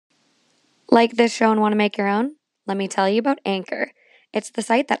Like this show and want to make your own? Let me tell you about Anchor. It's the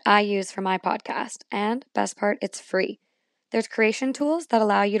site that I use for my podcast, and best part, it's free. There's creation tools that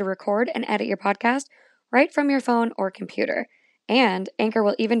allow you to record and edit your podcast right from your phone or computer. And Anchor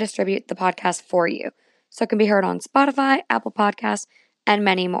will even distribute the podcast for you, so it can be heard on Spotify, Apple Podcasts, and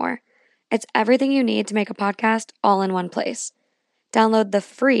many more. It's everything you need to make a podcast all in one place. Download the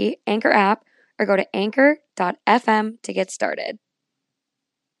free Anchor app or go to anchor.fm to get started.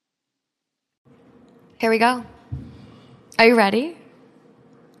 Here we go. Are you ready?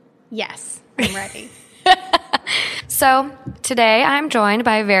 Yes, I'm ready. So today I'm joined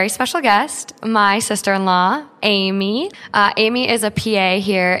by a very special guest, my sister-in-law, Amy. Amy is a PA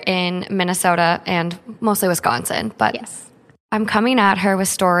here in Minnesota and mostly Wisconsin, but Yes. I'm coming at her with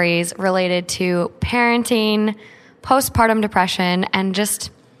stories related to parenting, postpartum depression, and just,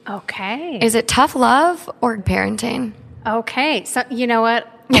 Okay. is it tough love or parenting? Okay. So, you know what?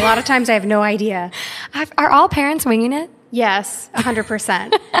 A lot of times I have no idea. Are all parents winging it? Yes,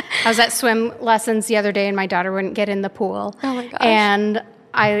 100%. I was at swim lessons the other day and my daughter wouldn't get in the pool. Oh my gosh. And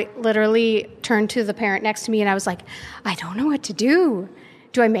I literally turned to the parent next to me and I was like, I don't know what to do.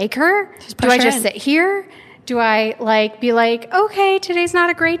 Do I make her? Do I her just in. sit here? Do I be like, okay, today's not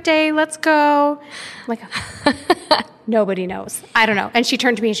a great day. Let's go. I'm like, nobody knows. I don't know. And she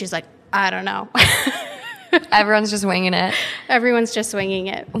turned to me and she's like, I don't know. Everyone's just winging it. Everyone's just swinging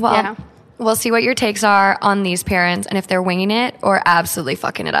it. Well, Yeah. we'll see what your takes are on these parents and if they're winging it or absolutely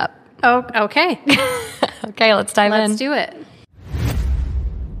fucking it up. Oh, okay. Okay, let's dive in. Let's do it.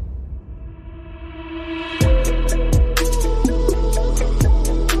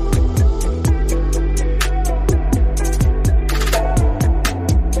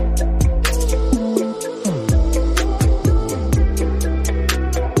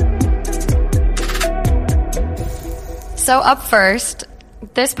 So up first,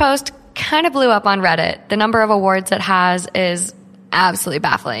 this post kind of blew up on Reddit. The number of awards it has is absolutely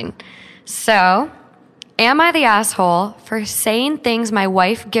baffling. So, am I the asshole for saying things my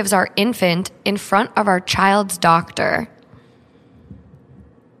wife gives our infant in front of our child's doctor?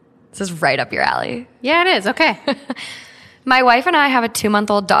 This is right up your alley. Yeah, it is. Okay. My wife and I have a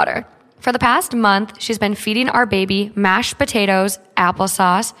 2-month-old daughter. For the past month, she's been feeding our baby mashed potatoes,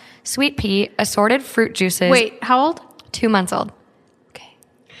 applesauce, sweet pea, assorted fruit juices. Wait, how old? 2 months old. Okay.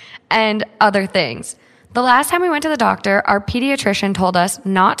 And other things. The last time we went to the doctor, our pediatrician told us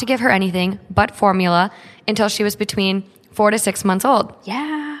not to give her anything but formula until she was between 4 to 6 months old.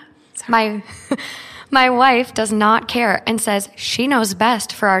 Yeah. My wife does not care and says she knows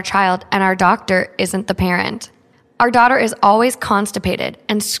best for our child and our doctor isn't the parent. Our daughter is always constipated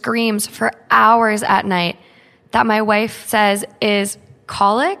and screams for hours at night that my wife says is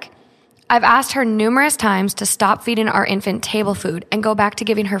colic. I've asked her numerous times to stop feeding our infant table food and go back to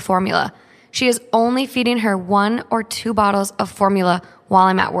giving her formula. She is only feeding her 1 or 2 bottles of formula while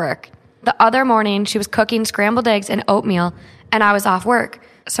I'm at work. The other morning, she was cooking scrambled eggs and oatmeal, and I was off work.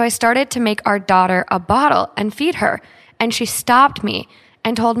 So I started to make our daughter a bottle and feed her, and she stopped me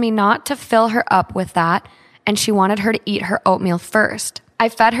and told me not to fill her up with that, and she wanted her to eat her oatmeal first. I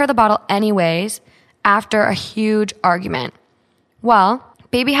fed her the bottle anyways after a huge argument. Well,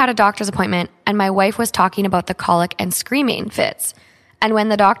 baby had a doctor's appointment, and my wife was talking about the colic and screaming fits. And when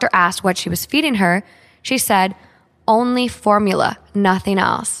the doctor asked what she was feeding her, she said, only formula, nothing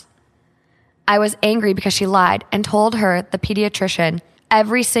else. I was angry because she lied and told her, the pediatrician,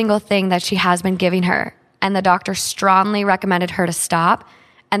 every single thing that she has been giving her. And the doctor strongly recommended her to stop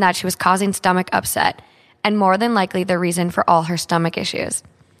and that she was causing stomach upset and more than likely the reason for all her stomach issues.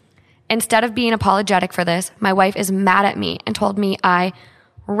 Instead of being apologetic for this, my wife is mad at me and told me I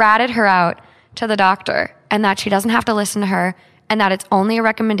ratted her out to the doctor and that she doesn't have to listen to her and that it's only a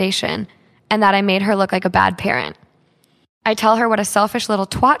recommendation and that I made her look like a bad parent. I tell her what a selfish little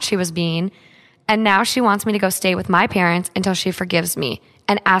twat she was being, and now she wants me to go stay with my parents until she forgives me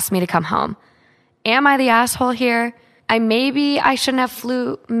and asks me to come home. Am I the asshole here? Maybe I shouldn't have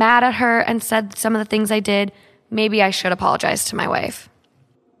flew mad at her and said some of the things I did. Maybe I should apologize to my wife.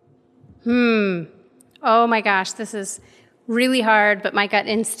 Oh my gosh, this is really hard, but my gut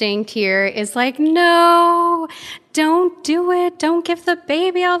instinct here is like, no, don't do it. Don't give the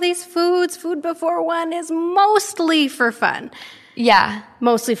baby all these foods. Food before 1 is mostly for fun. Yeah.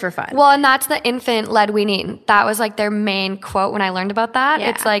 Mostly for fun. Well, and that's the infant-led weaning. That was like their main quote when I learned about that. Yeah.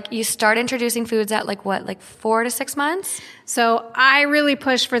 It's like you start introducing foods at like 4 to 6 months? So I really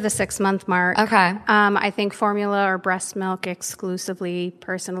push for the 6-month mark. Okay. I think formula or breast milk exclusively,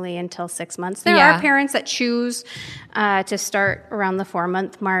 personally, until 6 months. There Yeah. are parents that choose to start around the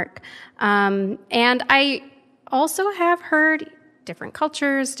 4-month mark. And I also have heard different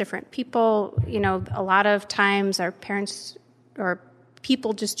cultures, different people. A lot of times our parents or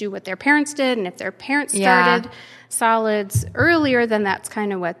people just do what their parents did. And if their parents started solids earlier, then that's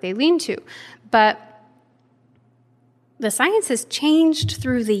kind of what they lean to. But the science has changed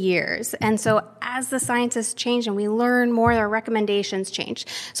through the years. And so as the science has changed and we learn more, our recommendations change.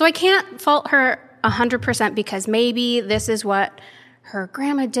 So I can't fault her 100% because maybe this is what her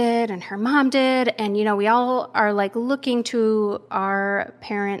grandma did and her mom did. And, we all are like looking to our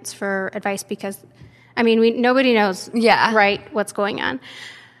parents for advice because, nobody knows right what's going on.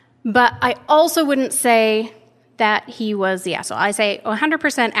 But I also wouldn't say that he was the asshole. I say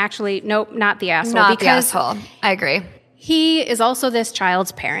 100% actually, nope, not the asshole. Not the asshole. I agree. He is also this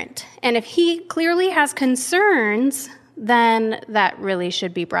child's parent. And if he clearly has concerns, then that really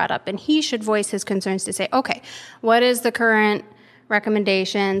should be brought up. And he should voice his concerns to say, okay, what is the current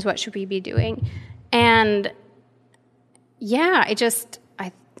recommendations? What should we be doing? And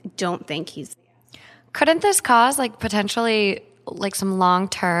I don't think he's... Couldn't this cause potentially some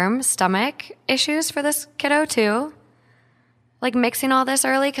long-term stomach issues for this kiddo too? Mixing all this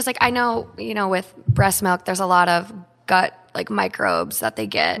early? Because I know, with breast milk, there's a lot of gut microbes that they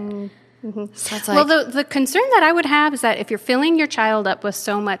get. Mm-hmm. So it's well, the concern that I would have is that if you're filling your child up with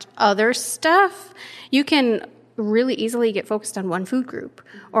so much other stuff, you can really easily get focused on one food group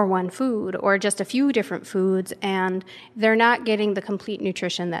or one food or just a few different foods, and they're not getting the complete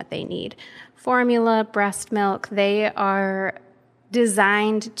nutrition that they need. Formula, breast milk, they are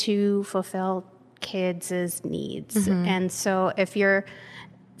designed to fulfill kids' needs. Mm-hmm. And so if you're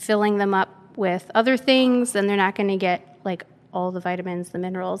filling them up with other things, then they're not going to get all the vitamins, the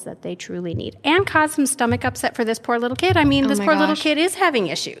minerals that they truly need, and cause some stomach upset for this poor little kid. This poor little kid is having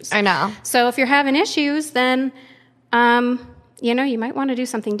issues. I know. So if you're having issues, then, you might want to do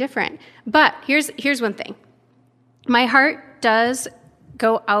something different. But here's one thing. My heart does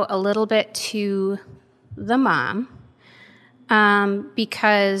go out a little bit to the mom,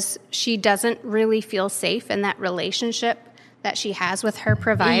 because she doesn't really feel safe in that relationship that she has with her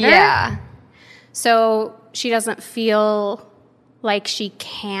provider. Yeah. So she doesn't feel like she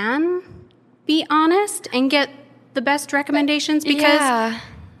can be honest and get the best recommendations, because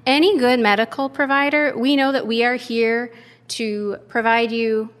any good medical provider, we know that we are here to provide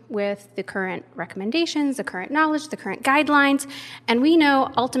you with the current recommendations, the current knowledge, the current guidelines, and we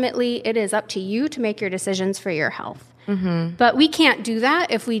know ultimately it is up to you to make your decisions for your health. Mm-hmm. But we can't do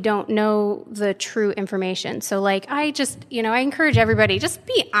that if we don't know the true information. So I encourage everybody, just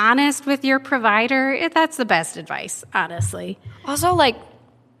be honest with your provider. That's the best advice, honestly. Also,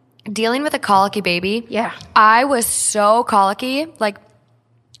 dealing with a colicky baby. Yeah. I was so colicky,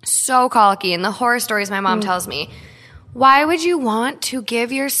 so colicky. And the horror stories my mom tells me. Why would you want to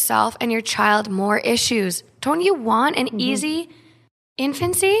give yourself and your child more issues? Don't you want an easy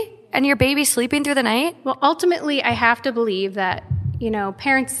infancy? And your baby sleeping through the night? Well, ultimately, I have to believe that,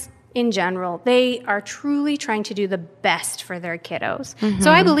 parents in general, they are truly trying to do the best for their kiddos. Mm-hmm.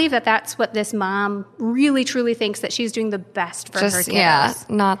 So I believe that that's what this mom really, truly thinks, that she's doing the best for her kiddos. Yeah,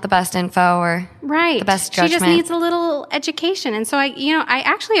 not the best info or the best judgment. She just needs a little education. And so I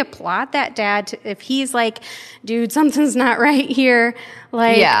actually applaud that dad if he's like, dude, something's not right here.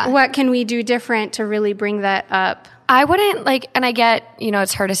 What can we do different to really bring that up? I wouldn't and I get,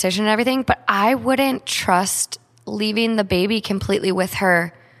 it's her decision and everything, but I wouldn't trust leaving the baby completely with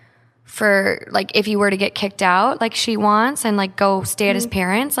her for if you were to get kicked out like she wants and go stay at his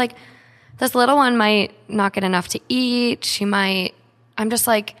parents. This little one might not get enough to eat. She might, I'm just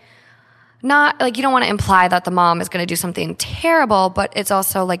not you don't want to imply that the mom is going to do something terrible, but it's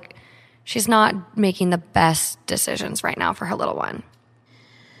also she's not making the best decisions right now for her little one.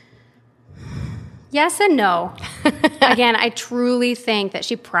 Yes and no. Again, I truly think that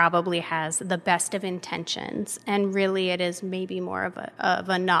she probably has the best of intentions, and really it is maybe more of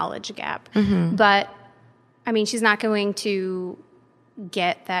a knowledge gap. Mm-hmm. But, she's not going to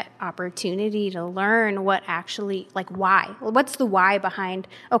get that opportunity to learn what actually, why. What's the why behind,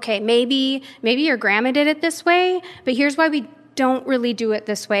 okay, maybe your grandma did it this way, but here's why we don't really do it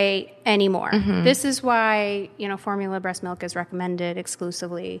this way anymore. Mm-hmm. This is why, formula breast milk is recommended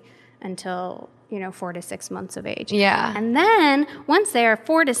exclusively until 4 to 6 months of age. Yeah. And then once they are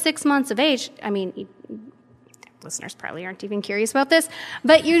 4 to 6 months of age, listeners probably aren't even curious about this,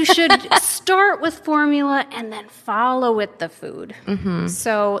 but you should start with formula and then follow with the food,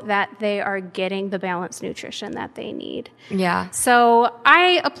 so that they are getting the balanced nutrition that they need. Yeah. So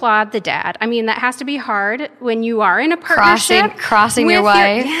I applaud the dad. That has to be hard when you are in a partnership. Crossing your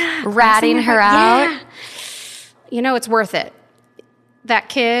wife, ratting her out. Yeah. It's worth it. That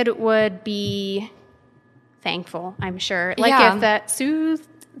kid would be thankful, I'm sure. Like Yeah. if that soothed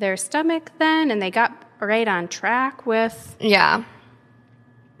their stomach then and they got right on track with Yeah.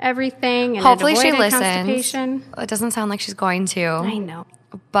 everything and Hopefully it she avoided listens. constipation. It doesn't sound like she's going to. I know.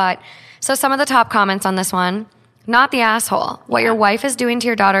 But so some of the top comments on this one, not the asshole. What your wife is doing to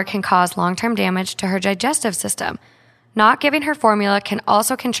your daughter can cause long-term damage to her digestive system. Not giving her formula can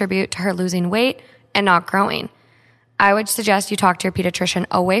also contribute to her losing weight and not growing. I would suggest you talk to your pediatrician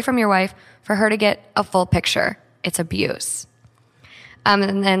away from your wife for her to get a full picture. It's abuse.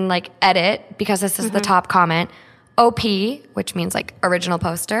 And then like edit, because this is the top comment, OP, which means like original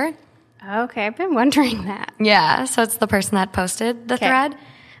poster. Okay, I've been wondering that. Yeah, so it's the person that posted the Okay. thread.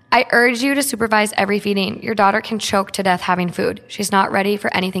 I urge you to supervise every feeding. Your daughter can choke to death having food. She's not ready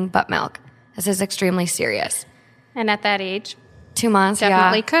for anything but milk. This is extremely serious. And at that age, 2 months,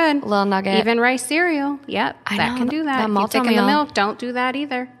 definitely yeah. could. Little nugget. Even rice cereal. Yep, I that know, can do that. that Keep multi taking the meal. milk. Don't do that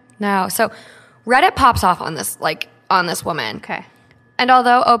either. No. So Reddit pops off on this, on this woman. Okay. And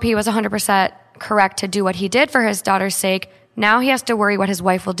although OP was 100% correct to do what he did for his daughter's sake, now he has to worry what his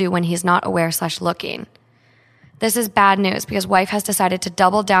wife will do when he's not aware/looking. This is bad news because wife has decided to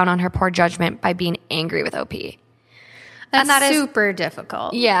double down on her poor judgment by being angry with OP. That's that is- super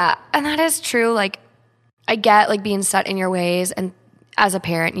difficult. Yeah, and that is true. Like, I get like being set in your ways, and as a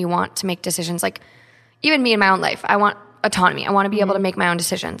parent, you want to make decisions. Like, even me in my own life, I want autonomy. I want to be able to make my own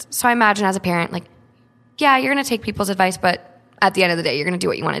decisions. So I imagine as a parent, like, yeah, you're going to take people's advice, but at the end of the day, you're going to do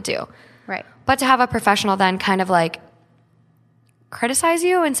what you want to do. Right. But to have a professional then kind of like criticize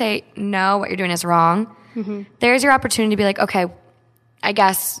you and say, no, what you're doing is wrong. There's your opportunity to be like, okay, I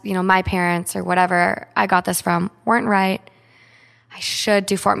guess, my parents or whatever I got this from weren't right. I should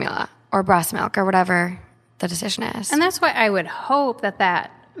do formula or breast milk or whatever the decision is. And that's why I would hope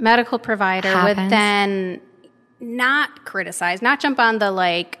that medical provider would Happens. then not criticize, not jump on the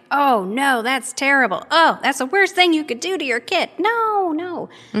like, oh, no, that's terrible. Oh, that's the worst thing you could do to your kid. No.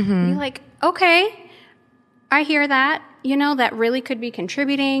 Be like, okay, I hear that. That really could be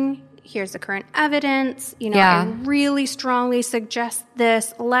contributing. Here's the current evidence. Yeah. I really strongly suggest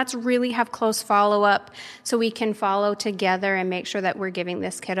this. Let's really have close follow-up so we can follow together and make sure that we're giving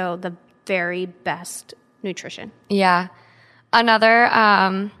this kiddo the very best nutrition. Yeah. Another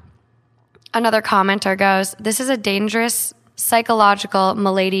commenter goes, this is a dangerous psychological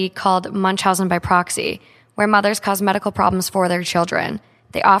malady called Munchausen by proxy, where mothers cause medical problems for their children.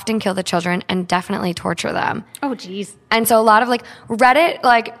 They often kill the children and definitely torture them. Oh, geez. And so a lot of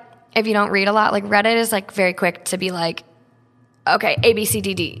Reddit, if you don't read a lot, Reddit is very quick to be like, okay, A, B, C,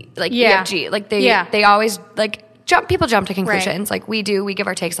 D, D, Yeah. EFG. They always people jump to conclusions. Right. We give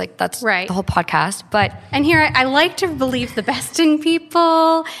our takes. That's Right. the whole podcast. But And here, I like to believe the best in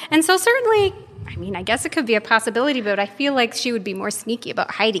people. And so certainly, I guess it could be a possibility, but I feel like she would be more sneaky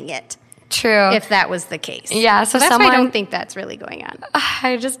about hiding it true. if that was the case. Yeah, so that's why I someone- don't think that's really going on.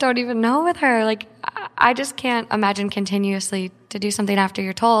 I just don't even know with her. I just can't imagine continuously to do something after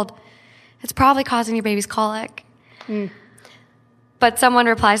you're told. It's probably causing your baby's colic. But someone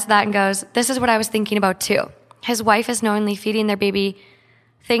replies to that and goes, this is what I was thinking about too. His wife is knowingly feeding their baby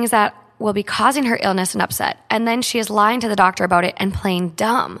things that will be causing her illness and upset. And then she is lying to the doctor about it and playing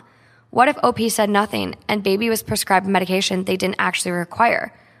dumb. What if OP said nothing and baby was prescribed medication they didn't actually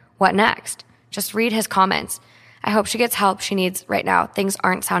require? What next? Just read his comments. I hope she gets help she needs right now. Things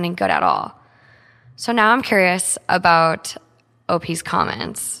aren't sounding good at all. So now I'm curious about OP's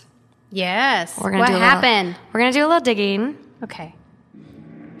comments. Yes. We're gonna What do happened? We're going to do a little digging. Okay.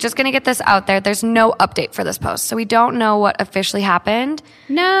 Just going to get this out there. There's no update for this post. So we don't know what officially happened.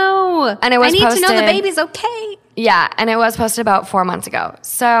 No. And it was I need to know the posted- baby's okay. Yeah, and it was posted about 4 months ago.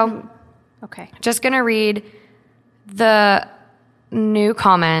 So Okay. just going to read the new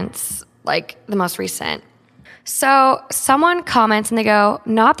comments, the most recent. So someone comments and they go,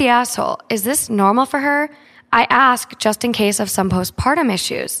 not the asshole. Is this normal for her? I ask just in case of some postpartum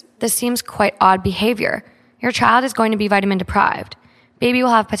issues. This seems quite odd behavior. Your child is going to be vitamin deprived. Baby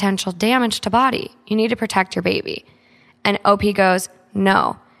will have potential damage to body. You need to protect your baby. And OP goes,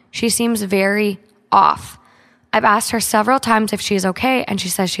 no. She seems very off. I've asked her several times if she is okay, and she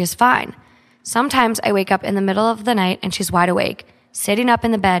says she is fine. Sometimes I wake up in the middle of the night and she's wide awake, sitting up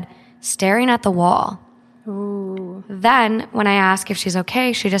in the bed, staring at the wall. Ooh. Then, when I ask if she's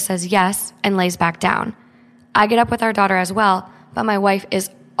okay, she just says yes and lays back down. I get up with our daughter as well, but my wife is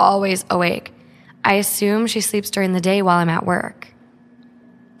always awake. I assume she sleeps during the day while I'm at work.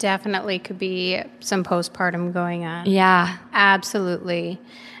 Definitely could be some postpartum going on. Yeah. Absolutely.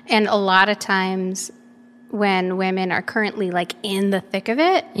 And a lot of times when women are currently in the thick of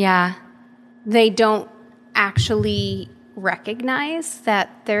it, Yeah. they don't actually recognize that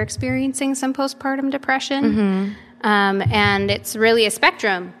they're experiencing some postpartum depression. And it's really a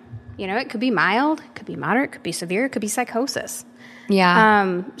spectrum. You know, it could be mild, it could be moderate, it could be severe, it could be psychosis.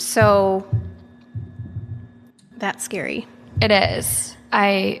 Yeah. So that's scary. It is.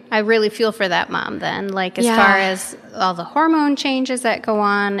 I really feel for that mom then, like as Yeah. far as all the hormone changes that go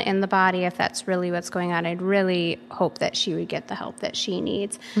on in the body, if that's really what's going on, I'd really hope that she would get the help that she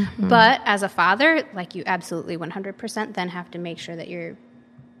needs. But as a father, like you absolutely 100% then have to make sure that you're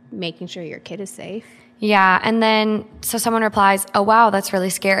making sure your kid is safe. Yeah. And then, so someone replies, oh, wow, that's really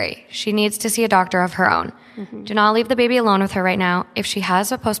scary. She needs to see a doctor of her own. Do not leave the baby alone with her right now. If she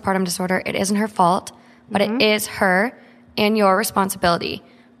has a postpartum disorder, it isn't her fault, but it is her and your responsibility.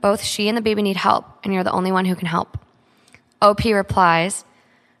 Both she and the baby need help, and you're the only one who can help. OP replies,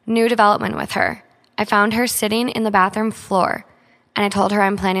 new development with her. I found her sitting in the bathroom floor, and I told her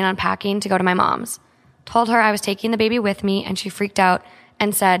I'm planning on packing to go to my mom's. Told her I was taking the baby with me, and she freaked out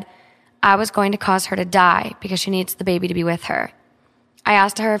and said I was going to cause her to die because she needs the baby to be with her. I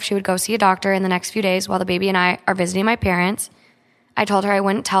asked her if she would go see a doctor in the next few days while the baby and I are visiting my parents. I told her I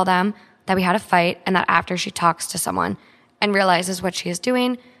wouldn't tell them that we had a fight and that after she talks to someone and realizes what she is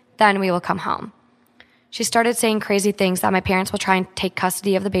doing, then we will come home. She started saying crazy things that my parents will try and take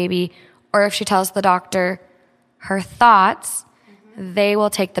custody of the baby, or if she tells the doctor her thoughts, they will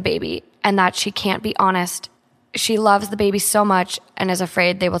take the baby, and that she can't be honest. She loves the baby so much and is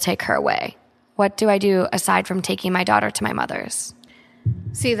afraid they will take her away. What do I do aside from taking my daughter to my mother's?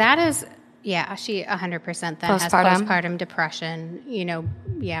 See, that is, yeah, she 100% then has postpartum depression, you know,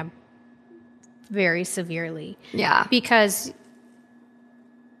 yeah, very severely. Yeah. Because,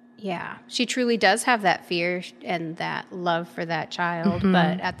 yeah, she truly does have that fear and that love for that child,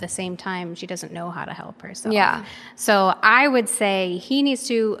 but at the same time, she doesn't know how to help herself. Yeah. So I would say he needs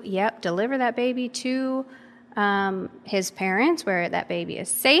to, deliver that baby to his parents where that baby is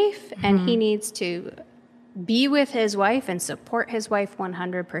safe, and he needs to be with his wife and support his wife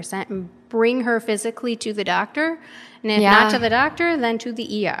 100% and bring her physically to the doctor. And if not to the doctor, then to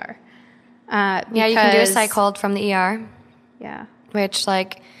the ER. Yeah, you can do a psych hold from the ER. Yeah. Which,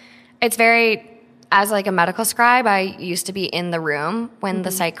 like, it's very, as like a medical scribe, I used to be in the room when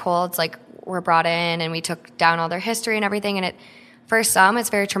the psych holds, like, were brought in and we took down all their history and everything. And for some, it's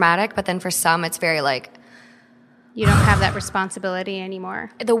very traumatic, but then for some, it's very like, you don't have that responsibility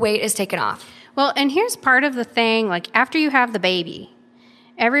anymore. the weight is taken off. Well, and here's part of the thing, like after you have the baby,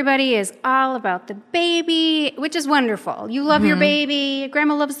 everybody is all about the baby, which is wonderful. You love your baby,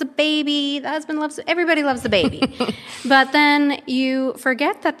 grandma loves the baby, the husband loves it, everybody loves the baby. But then you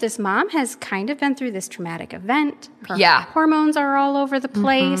forget that this mom has kind of been through this traumatic event. Her hormones are all over the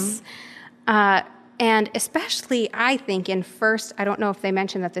place. And especially, I think, in first, I don't know if they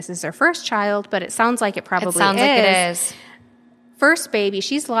mentioned that this is their first child, but it sounds like it probably is. It sounds like it is. First baby,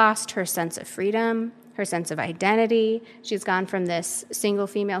 she's lost her sense of freedom, her sense of identity. She's gone from this single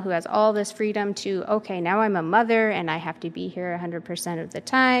female who has all this freedom to, okay, now I'm a mother and I have to be here 100% of the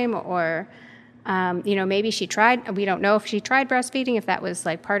time. Or, maybe she tried, we don't know if she tried breastfeeding, if that was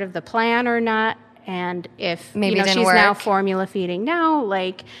like part of the plan or not. And if maybe she's work. Now formula feeding now,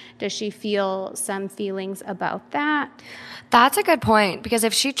 like, does she feel some feelings about that? That's a good point, because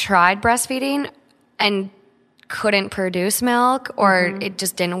if she tried breastfeeding and couldn't produce milk, or it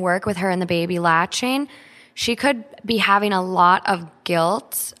just didn't work with her and the baby latching, she could be having a lot of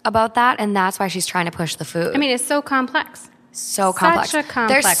guilt about that, and that's why she's trying to push the food. I mean, it's so complex. So complex. Such a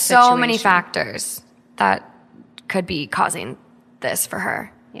complex There's so situation. many factors that could be causing this for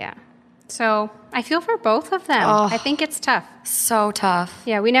her. Yeah. So I feel for both of them. I think it's tough. So tough.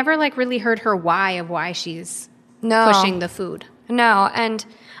 Yeah, we never really heard her why she's pushing the food. No, and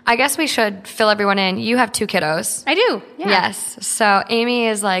I guess we should fill everyone in. You have 2 kiddos. I do, yeah. Yes. So Amy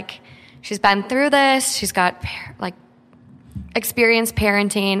is she's been through this. She's got experience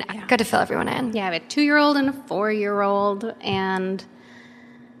parenting. Yeah. Good to fill everyone in. Yeah, I have a 2-year-old and a 4-year-old, and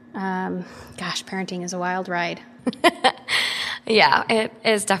parenting is a wild ride. Yeah, it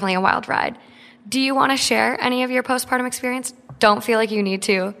is definitely a wild ride. Do you want to share any of your postpartum experience? Don't feel like you need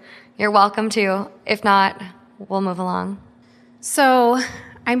to. You're welcome to. If not, we'll move along. So,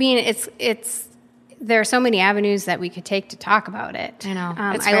 I mean, it's there are so many avenues that we could take to talk about it. I know.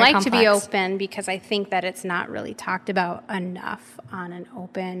 I like to be open because I think that it's not really talked about enough on an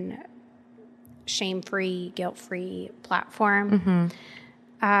open, shame-free, guilt-free platform.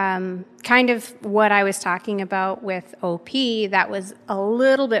 Kind of what I was talking about with OP, that was a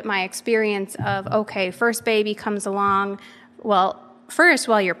little bit my experience of, okay, first baby comes along. Well, first,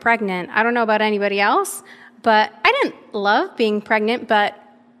 while you're pregnant, I don't know about anybody else, but I didn't love being pregnant, but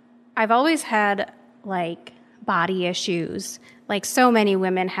I've always had body issues, like so many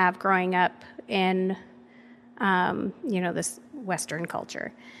women have growing up in, this Western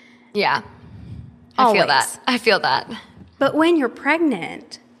culture. Yeah. Always. I feel that. But when you're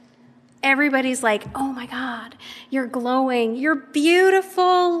pregnant, everybody's like, oh my God, you're glowing. You're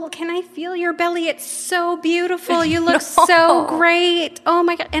beautiful. Can I feel your belly? It's so beautiful. You look so great. Oh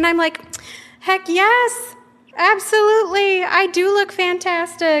my God. And I'm like, heck yes, absolutely. I do look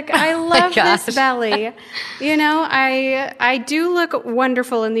fantastic. I love this belly. I do look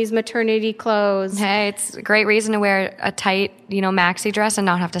wonderful in these maternity clothes. Hey, it's a great reason to wear a tight, maxi dress and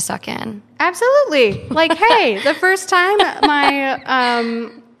not have to suck in. Absolutely. Like, hey, the first time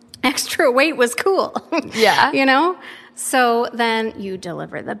my extra weight was cool. Yeah. So then you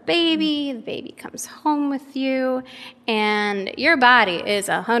deliver the baby comes home with you, and your body is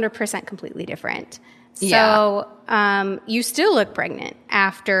 100% completely different. So you still look pregnant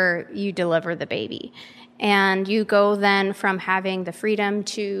after you deliver the baby. And you go then from having the freedom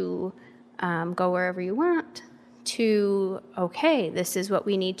to go wherever you want to, okay, this is what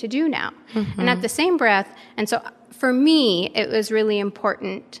we need to do now. Mm-hmm. And at the same breath, and so for me, it was really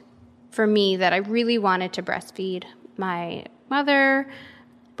important for me that I really wanted to breastfeed. My mother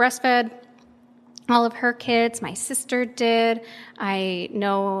breastfed all of her kids. My sister did. I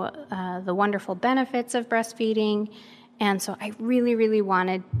know the wonderful benefits of breastfeeding. And so I really, really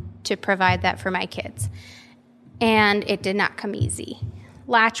wanted to provide that for my kids. And it did not come easy.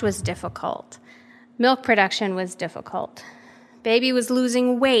 Latch was difficult. Milk production was difficult. Baby was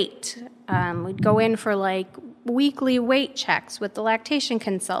losing weight. We'd go in for weekly weight checks with the lactation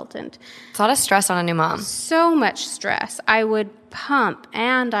consultant. It's a lot of stress on a new mom. So much stress. I would pump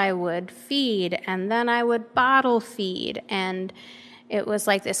and I would feed and then I would bottle feed. And it was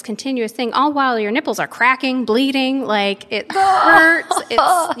like this continuous thing, all while your nipples are cracking, bleeding, it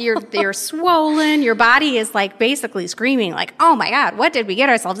hurts. You're swollen. Your body is basically screaming oh my God, what did we get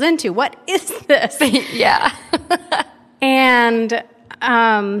ourselves into? What is this? Yeah. And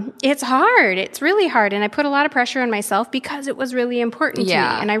it's hard. It's really hard. And I put a lot of pressure on myself because it was really important to me.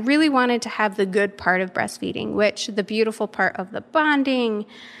 And I really wanted to have the good part of breastfeeding, which the beautiful part of the bonding,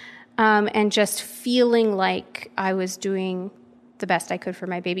 and just feeling like I was doing the best I could for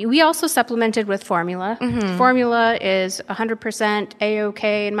my baby. We also supplemented with formula. Mm-hmm. Formula is 100%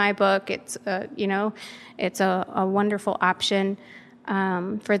 A-OK in my book. It's, it's a wonderful option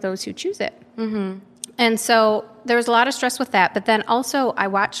for those who choose it. Mm-hmm. And so there was a lot of stress with that. But then also I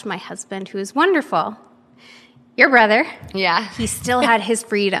watched my husband, who is wonderful, your brother. Yeah. He still had his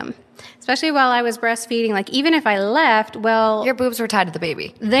freedom, especially while I was breastfeeding. Even if I left, your boobs were tied to the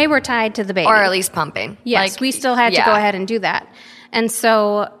baby. They were tied to the baby. Or at least pumping. Yes, we still had to go ahead and do that. And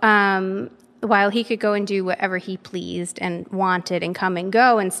so while he could go and do whatever he pleased and wanted and come and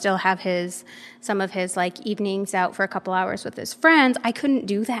go and still have some of his evenings out for a couple hours with his friends, I couldn't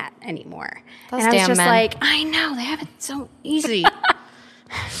do that anymore. Those and I was just men. I know, they have it so easy.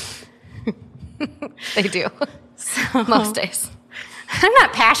 They do. So, most days. I'm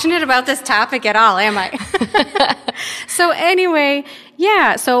not passionate about this topic at all, am I? So anyway,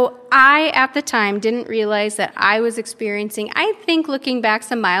 so I, at the time, didn't realize that I was experiencing, I think looking back,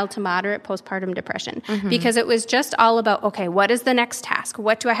 some mild to moderate postpartum depression, because it was just all about, okay, what is the next task?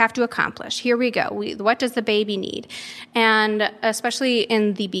 What do I have to accomplish? Here we go. What does the baby need? And especially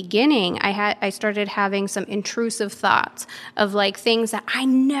in the beginning, I started having some intrusive thoughts of things that I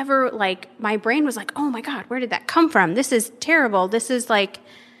never, my brain was oh my God, where did that come from? This is terrible. This is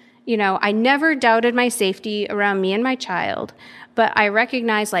I never doubted my safety around me and my child, but I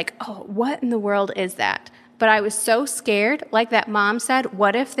recognized oh, what in the world is that? But I was so scared, that mom said,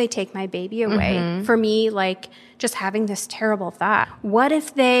 what if they take my baby away? Mm-hmm. For me, just having this terrible thought. What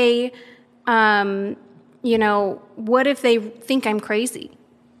if they, what if they think I'm crazy?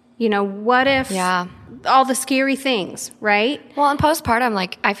 What if all the scary things, right? Well, in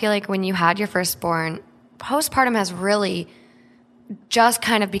postpartum, I feel when you had your firstborn, postpartum has really just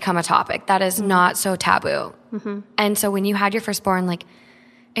kind of become a topic that is not so taboo. Mm-hmm. And so when you had your firstborn,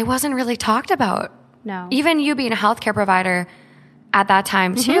 it wasn't really talked about. No. Even you being a healthcare provider at that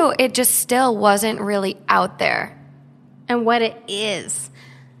time too, it just still wasn't really out there. And what it is.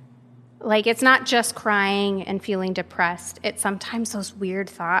 It's not just crying and feeling depressed. It's sometimes those weird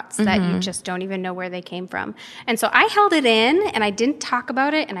thoughts that you just don't even know where they came from. And so I held it in and I didn't talk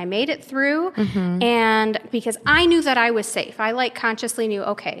about it and I made it through. Mm-hmm. And because I knew that I was safe, I consciously knew,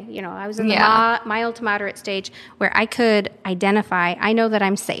 okay, I was in the mild to moderate stage where I could identify, I know that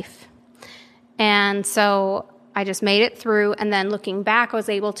I'm safe. And so I just made it through. And then looking back, I was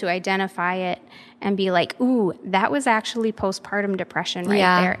able to identify it and be like, ooh, that was actually postpartum depression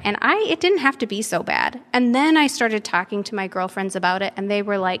right there. And it didn't have to be so bad. And then I started talking to my girlfriends about it, and they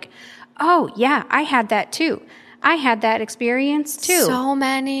were like, oh, yeah, I had that too. I had that experience too. So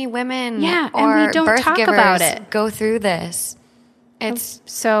many women and we don't birth talk givers about it. go through this. It's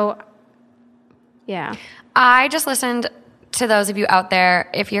so, yeah. I just listened to those of you out there,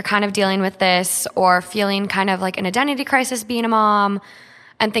 if you're kind of dealing with this or feeling kind of like an identity crisis being a mom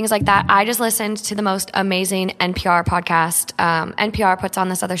and things like that. I just listened to the most amazing NPR podcast. NPR puts on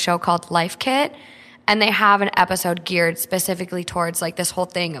this other show called Life Kit, and they have an episode geared specifically towards like this whole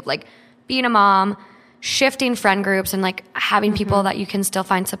thing of like being a mom, shifting friend groups, and like having people that you can still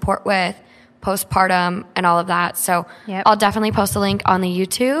find support with postpartum and all of that. So I'll definitely post a link on the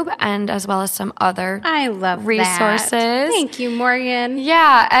YouTube and as well as some other resources. That. Thank you, Morgan.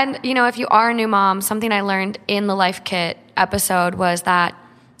 Yeah. And you know, if you are a new mom, something I learned in the Life Kit episode was that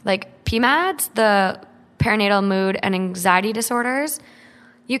like PMADs, the perinatal mood and anxiety disorders,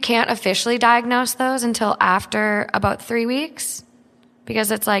 you can't officially diagnose those until after about 3 weeks, because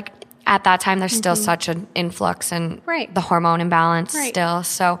it's like at that time there's still such an influx and the hormone imbalance still.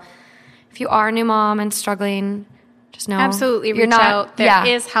 So if you are a new mom and struggling, just know absolutely reach out. There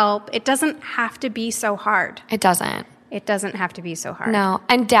is help. It doesn't have to be so hard. It doesn't. It doesn't have to be so hard. No.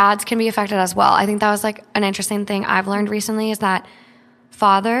 And dads can be affected as well. I think that was like an interesting thing I've learned recently is that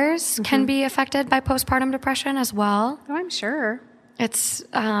fathers can be affected by postpartum depression as well. Oh, I'm sure. It's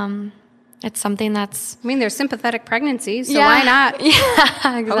something that's... I mean, there's sympathetic pregnancies, so why not?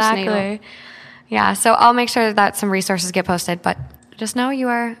 Yeah, exactly. Postnatal. Yeah, so I'll make sure that some resources get posted, but just know you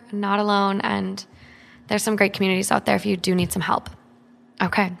are not alone, and there's some great communities out there if you do need some help.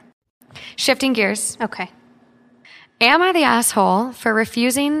 Okay. Shifting gears. Okay. Am I the asshole for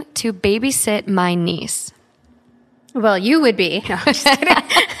refusing to babysit my niece? Well, you would be. No, I'm just kidding.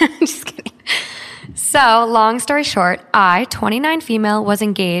 I'm just kidding. So, long story short, I, 29 female, was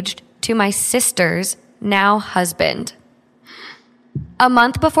engaged to my sister's now husband. A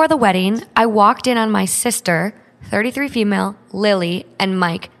month before the wedding, I walked in on my sister, 33 female, Lily, and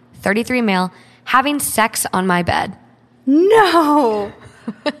Mike, 33 male, having sex on my bed. No.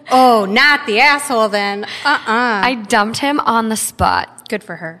 Oh, not the asshole then. I dumped him on the spot. Good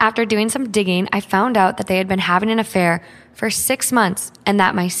for her. After doing some digging, I found out that they had been having an affair for 6 months and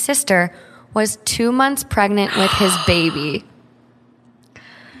that my sister was 2 months pregnant with his baby.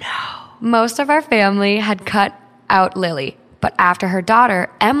 No. Most of our family had cut out Lily, but after her daughter,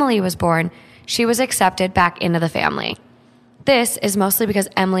 Emily, was born, she was accepted back into the family. This is mostly because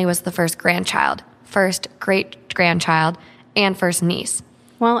Emily was the first grandchild, first great-grandchild, and first niece.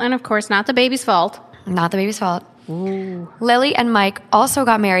 Well, and of course, not the baby's fault. Not the baby's fault. Ooh. Lily and Mike also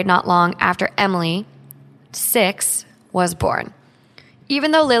got married not long after Emily, 6, was born.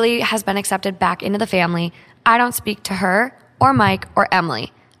 Even though Lily has been accepted back into the family, I don't speak to her or Mike or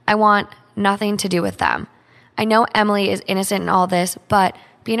Emily. I want nothing to do with them. I know Emily is innocent in all this, but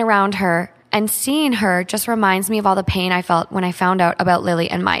being around her and seeing her just reminds me of all the pain I felt when I found out about Lily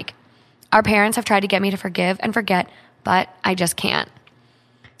and Mike. Our parents have tried to get me to forgive and forget, but I just can't.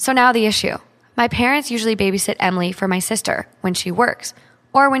 So now the issue. My parents usually babysit Emily for my sister when she works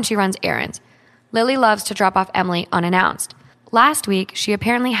or when she runs errands. Lily loves to drop off Emily unannounced. Last week, she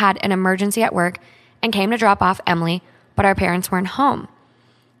apparently had an emergency at work and came to drop off Emily, but our parents weren't home.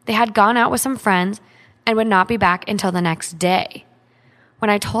 They had gone out with some friends and would not be back until the next day. When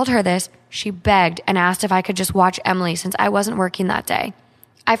I told her this, she begged and asked if I could just watch Emily since I wasn't working that day.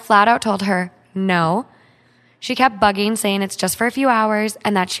 I flat out told her no. She kept bugging, saying it's just for a few hours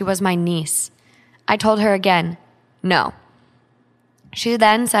and that she was my niece. I told her again, no. She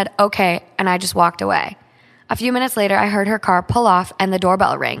then said, okay, and I just walked away. A few minutes later, I heard her car pull off and the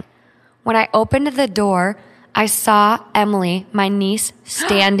doorbell ring. When I opened the door, I saw Emily, my niece,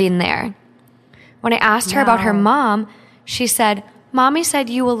 standing there. When I asked her about her mom, she said, Mommy said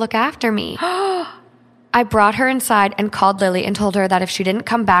you will look after me. I brought her inside and called Lily and told her that if she didn't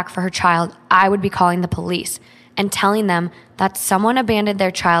come back for her child, I would be calling the police and telling them that someone abandoned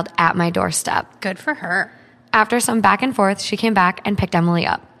their child at my doorstep. Good for her. After some back and forth, she came back and picked Emily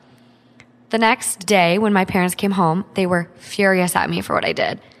up. The next day, when my parents came home, they were furious at me for what I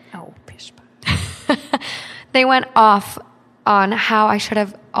did. Oh, pish. They went off on how I should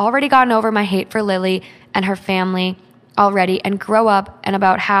have already gotten over my hate for Lily and her family already and grow up, and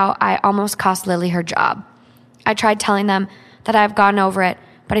about how I almost cost Lily her job. I tried telling them that I've gotten over it,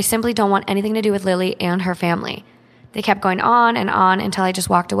 but I simply don't want anything to do with Lily and her family. They kept going on and on until I just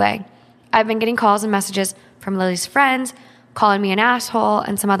walked away. I've been getting calls and messages from Lily's friends, calling me an asshole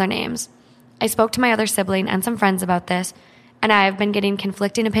and some other names. I spoke to my other sibling and some friends about this, and I have been getting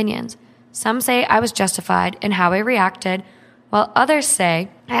conflicting opinions. Some say I was justified in how I reacted, while others say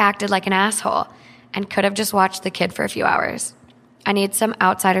I acted like an asshole and could have just watched the kid for a few hours. I need some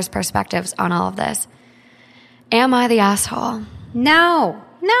outsider's perspectives on all of this. Am I the asshole? No,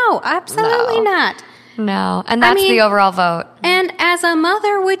 absolutely not. No. And that's the overall vote. And as a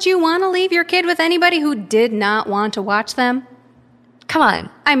mother, would you want to leave your kid with anybody who did not want to watch them? Come on.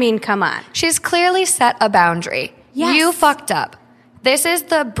 I mean, come on. She's clearly set a boundary. Yes. You fucked up. This is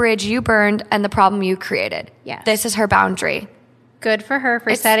the bridge you burned and the problem you created. Yes. This is her boundary. Good for her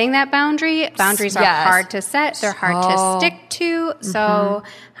for setting that boundary. Boundaries are hard to set. They're hard to stick to. So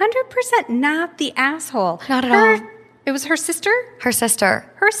 100% not the asshole. Not at all. It was her sister? Her sister.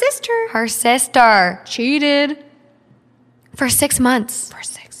 Her sister. Her sister. Cheated. For 6 months. For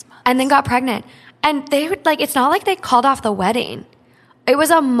 6 months. And then got pregnant. And they would it's not like they called off the wedding. It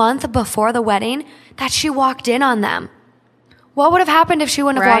was a month before the wedding that she walked in on them. What would have happened if she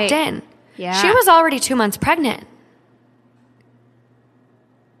wouldn't have walked in? Yeah. She was already 2 months pregnant.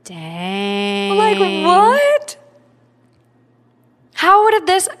 Dang. Like, what? How would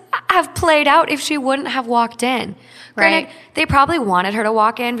this have played out if she wouldn't have walked in? Right. Granted, they probably wanted her to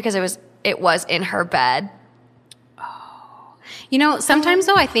walk in because it was in her bed. You know, sometimes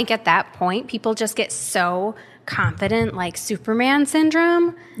though, I think at that point, people just get so confident, like Superman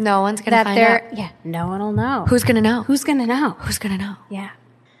syndrome. No one's going to find out. Yeah, no one will know. Who's going to know? Who's going to know? Who's going to know? Yeah.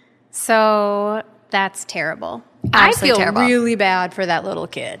 So that's terrible. Absolutely I feel terrible. really bad for that little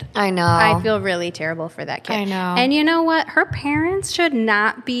kid. I know. I feel really terrible for that kid. I know. And you know what? Her parents should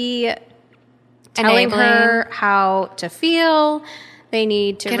not be telling Enabling. her how to feel. They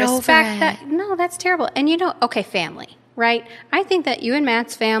need to Get respect over it. that. No, that's terrible. And you know, okay, family, right? I think that you and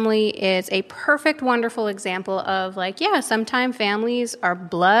Matt's family is a perfect, wonderful example of sometimes families are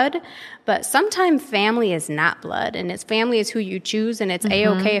blood, but sometimes family is not blood, and it's family is who you choose, and it's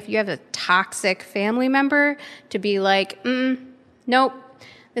A-okay if you have a toxic family member to be like, nope,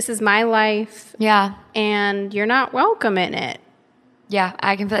 this is my life. Yeah. And you're not welcome in it. Yeah,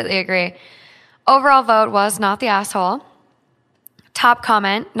 I completely agree. Overall vote was not the asshole. Top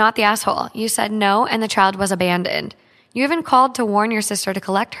comment, not the asshole. You said no, and the child was abandoned. You even called to warn your sister to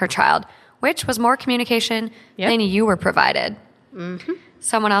collect her child, which was more communication than you were provided. Mm-hmm.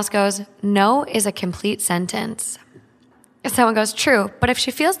 Someone else goes, no is a complete sentence. Someone goes, true, but if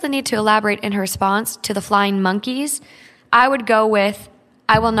she feels the need to elaborate in her response to the flying monkeys, I would go with,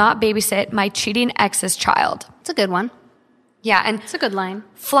 I will not babysit my cheating ex's child. It's a good one. Yeah, and It's a good line.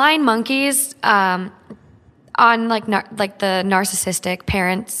 flying monkeys on the narcissistic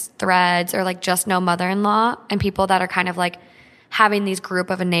parents threads or just no mother-in-law and people that are kind of having these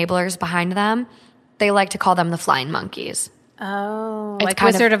group of enablers behind them, they like to call them the flying monkeys. Oh, It's like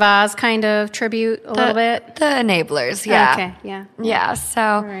kind Wizard of Oz kind of tribute a little bit? The enablers, yeah. Okay, yeah. Yeah, so,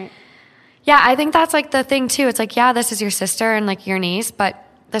 All right. yeah, I think that's the thing too. It's this is your sister and your niece, but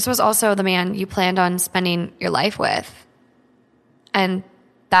this was also the man you planned on spending your life with. And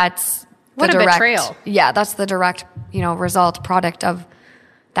that's What the a direct, betrayal. Yeah, that's the direct, product of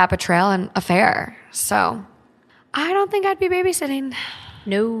that betrayal and affair. So I don't think I'd be babysitting.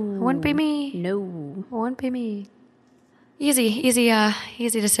 No. Wouldn't be me. No. Wouldn't be me. Easy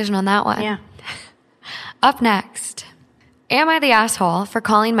decision on that one. Yeah. Up next. Am I the asshole for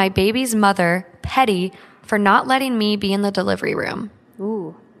calling my baby's mother petty for not letting me be in the delivery room?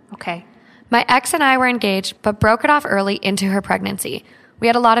 Ooh, okay. My ex and I were engaged, but broke it off early into her pregnancy. We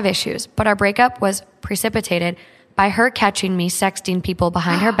had a lot of issues, but our breakup was precipitated by her catching me sexting people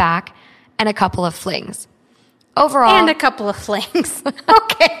behind her back and a couple of flings. Overall, And a couple of flings.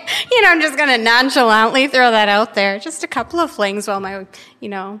 Okay. I'm just going to nonchalantly throw that out there. Just a couple of flings while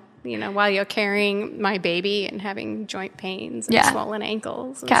while you're carrying my baby and having joint pains and swollen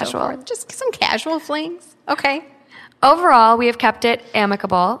ankles and Casual. so forth. Just some casual flings. Okay. overall, we have kept it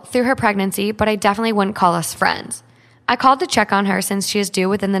amicable through her pregnancy, but I definitely wouldn't call us friends. I called to check on her since she is due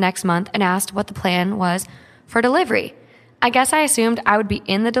within the next month and asked what the plan was for delivery. I guess I assumed I would be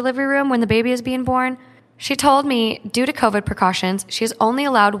in the delivery room when the baby is being born. She told me, due to COVID precautions, she is only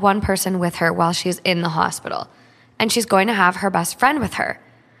allowed one person with her while she is in the hospital, and she's going to have her best friend with her,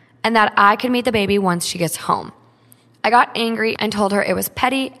 and that I could meet the baby once she gets home. I got angry and told her it was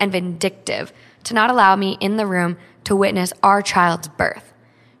petty and vindictive to not allow me in the room to witness our child's birth.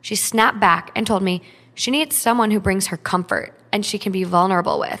 She snapped back and told me she needs someone who brings her comfort and she can be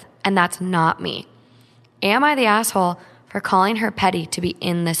vulnerable with, and that's not me. Am I the asshole for calling her petty to be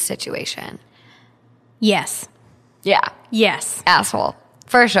in this situation? Yes. Yeah. Yes. Asshole.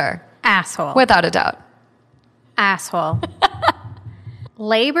 For sure. Asshole. Without a doubt. Asshole.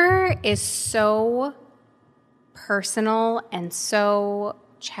 Labor is so personal and so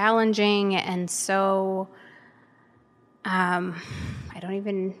challenging and so, I don't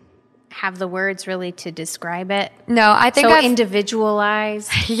even have the words really to describe it. No, I think so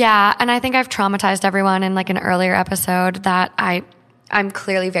individualized. Yeah, and I think I've traumatized everyone in like an earlier episode that I'm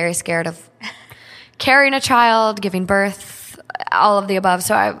clearly very scared of carrying a child, giving birth, all of the above.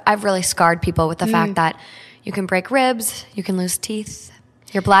 So I've really scarred people with the fact that you can break ribs, you can lose teeth.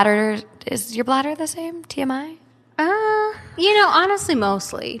 Is your bladder the same? TMI? Honestly,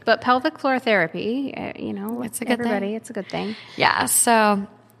 mostly. But pelvic floor therapy, it's a good thing. It's a good thing. Yeah, so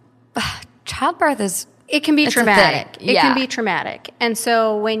childbirth is... It can be traumatic. Yeah. It can be traumatic. And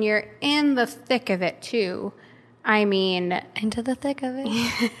so when you're in the thick of it too, I mean... Into the thick of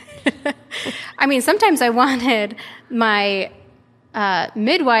it. I mean, sometimes I wanted my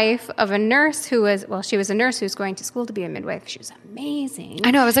midwife of a nurse who was... Well, she was a nurse who was going to school to be a midwife. She was amazing.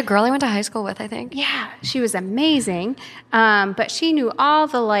 I know. It was a girl I went to high school with, I think. Yeah, she was amazing. But she knew all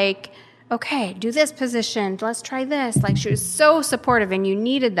the, okay, do this position. Let's try this. Like, she was so supportive, and you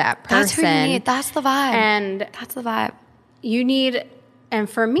needed that person. That's who you need. That's the vibe. And that's the vibe. You need, and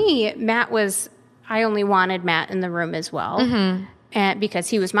for me, I only wanted Matt in the room as well. Mm-hmm. And because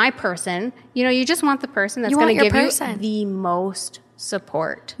he was my person. You just want the person that's going to give you the most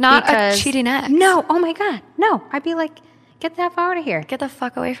support. Not a cheating ex. No. Oh, my God. No. I'd be like, get the F out of here. Get the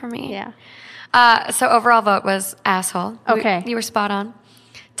fuck away from me. Yeah. So overall vote was asshole. Okay. You were spot on.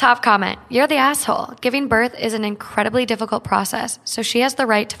 Top comment. You're the asshole. Giving birth is an incredibly difficult process, so she has the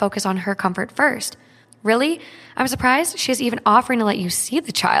right to focus on her comfort first. Really? I'm surprised she's even offering to let you see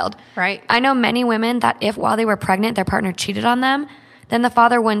the child. Right. I know many women that if while they were pregnant their partner cheated on them, then the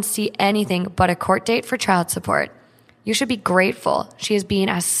father wouldn't see anything but a court date for child support. You should be grateful she is being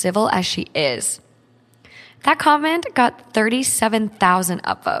as civil as she is. That comment got 37,000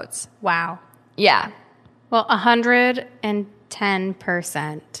 upvotes. Wow. Yeah. Well,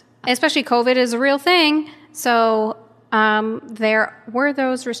 110%. Especially COVID is a real thing. So there were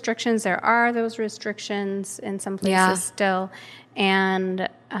those restrictions. There are those restrictions in some places still. And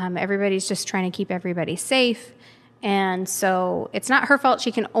everybody's just trying to keep everybody safe. And so it's not her fault.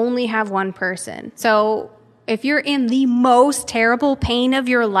 She can only have one person. So if you're in the most terrible pain of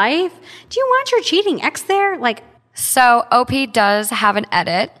your life, do you want your cheating ex there? So OP does have an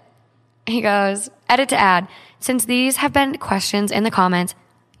edit. He goes, edit to add. Since these have been questions in the comments,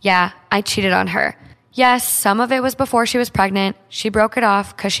 yeah, I cheated on her. Yes, some of it was before she was pregnant. She broke it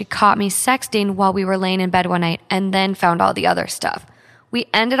off because she caught me sexting while we were laying in bed one night and then found all the other stuff. We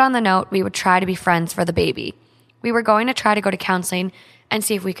ended on the note we would try to be friends for the baby. We were going to try to go to counseling and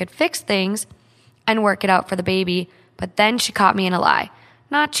see if we could fix things and work it out for the baby, but then she caught me in a lie.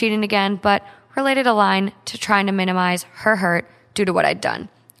 Not cheating again, but related a line to trying to minimize her hurt due to what I'd done.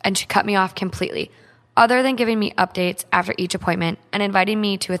 And she cut me off completely, other than giving me updates after each appointment and inviting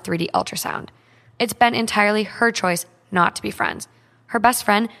me to a 3D ultrasound. It's been entirely her choice not to be friends. Her best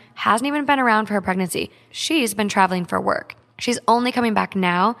friend hasn't even been around for her pregnancy. She's been traveling for work. She's only coming back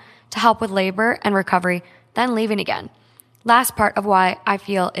now to help with labor and recovery, then leaving again. Last part of why I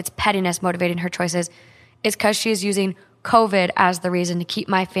feel it's pettiness motivating her choices is because she is using COVID as the reason to keep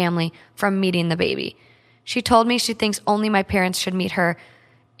my family from meeting the baby. She told me she thinks only my parents should meet her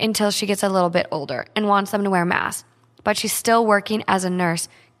until she gets a little bit older and wants them to wear masks. But she's still working as a nurse,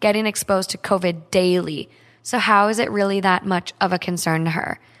 getting exposed to COVID daily. So how is it really that much of a concern to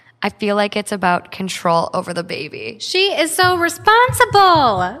her? I feel like it's about control over the baby. She is so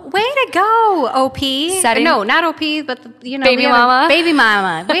responsible. Way to go, OP. No, not OP, but baby mama. Baby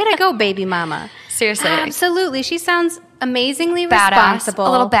mama. Way to go, baby mama. Seriously. Absolutely. She sounds amazingly badass, responsible. A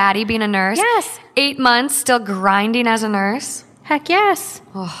little baddie being a nurse. Yes. 8 months, still grinding as a nurse. Heck yes.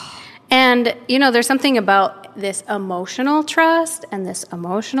 And, there's something about this emotional trust and this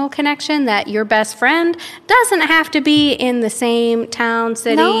emotional connection that your best friend doesn't have to be in the same town,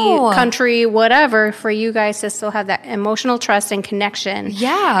 city, country, whatever, for you guys to still have that emotional trust and connection.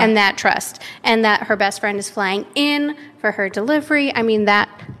 Yeah. And that trust. And that her best friend is flying in for her delivery. I mean, that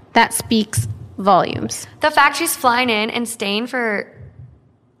speaks volumes. The fact she's flying in and staying for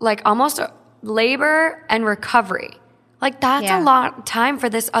almost labor and recovery. That's a lot of time for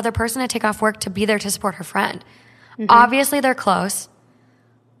this other person to take off work to be there to support her friend. Mm-hmm. Obviously, they're close.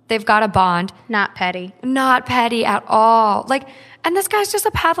 They've got a bond. Not petty. Not petty at all. And this guy's just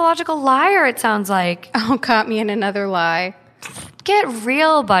a pathological liar, it sounds like. Oh, caught me in another lie. Get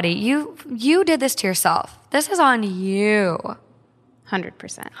real, buddy. You did this to yourself. This is on you.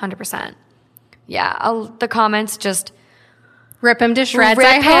 100%. 100%. Yeah, the comments just... Rip him to shreds,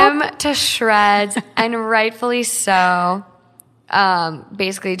 Rip him to shreds, and rightfully so.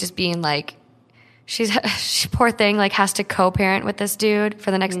 basically just being like, she poor thing, like has to co-parent with this dude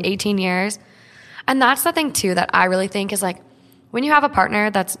for the next 18 years. And that's the thing too that I really think is like, when you have a partner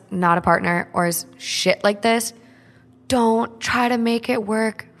that's not a partner or is shit like this, don't try to make it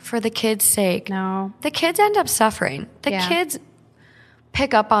work for the kids' sake. No. The kids end up suffering. The kids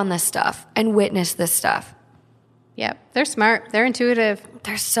pick up on this stuff and witness this stuff. Yep. They're smart. They're intuitive.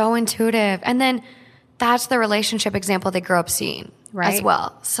 They're so intuitive. And then that's the relationship example they grow up seeing as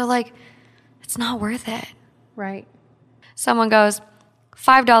well. So like, it's not worth it. Right. Someone goes,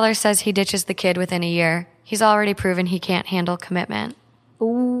 $5 says he ditches the kid within a year. He's already proven he can't handle commitment.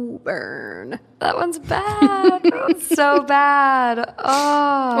 Ooh, burn. That one's bad. That one's so bad.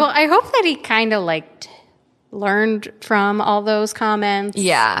 Oh. Well, I hope that he kind of like learned from all those comments.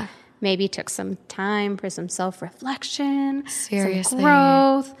 Yeah. Maybe took some time for some self-reflection. Seriously. Some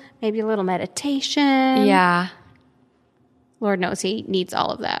growth. Maybe a little meditation. Yeah. Lord knows he needs all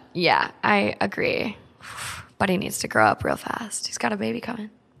of that. Yeah, I agree. But he needs to grow up real fast. He's got a baby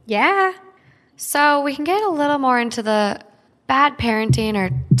coming. Yeah. So we can get a little more into the bad parenting or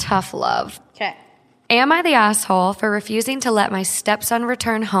tough love. Okay. Am I the asshole for refusing to let my stepson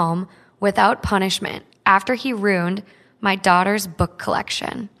return home without punishment after he ruined my daughter's book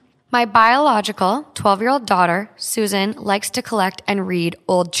collection? My biological 12-year-old daughter, Susan, likes to collect and read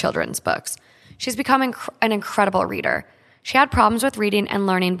old children's books. She's become an incredible reader. She had problems with reading and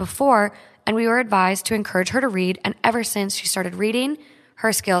learning before, and we were advised to encourage her to read, and ever since she started reading,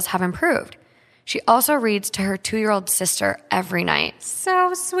 her skills have improved. She also reads to her 2-year-old sister every night.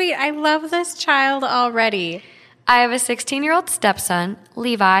 So sweet. I love this child already. I have a 16-year-old stepson,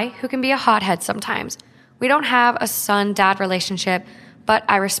 Levi, who can be a hothead sometimes. We don't have a son-dad relationship, but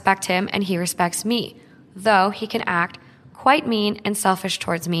I respect him and he respects me, though he can act quite mean and selfish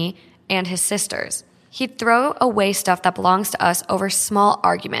towards me and his sisters. He'd throw away stuff that belongs to us over small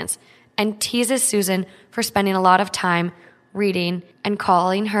arguments and teases Susan for spending a lot of time reading and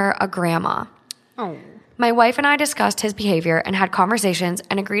calling her a grandma. Oh. My wife and I discussed his behavior and had conversations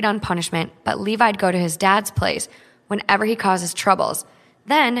and agreed on punishment, but Levi'd go to his dad's place whenever he causes troubles,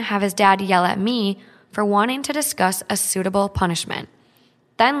 then have his dad yell at me for wanting to discuss a suitable punishment.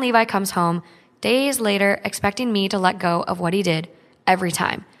 Then Levi comes home days later expecting me to let go of what he did every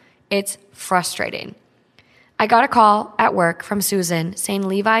time. It's frustrating. I got a call at work from Susan saying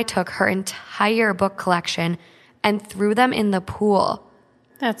Levi took her entire book collection and threw them in the pool.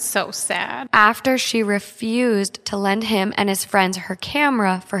 That's so sad. After she refused to lend him and his friends her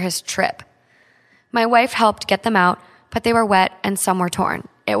camera for his trip. My wife helped get them out, but they were wet and some were torn.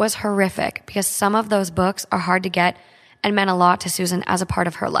 It was horrific because some of those books are hard to get and meant a lot to Susan as a part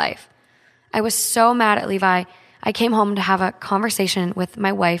of her life. I was so mad at Levi, I came home to have a conversation with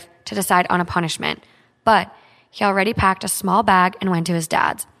my wife to decide on a punishment, but he already packed a small bag and went to his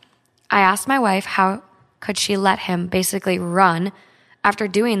dad's. I asked my wife how could she let him basically run after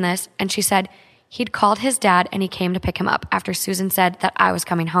doing this, and she said he'd called his dad and he came to pick him up after Susan said that I was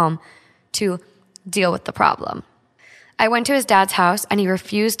coming home to deal with the problem. I went to his dad's house and he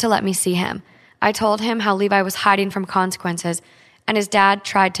refused to let me see him. I told him how Levi was hiding from consequences, and his dad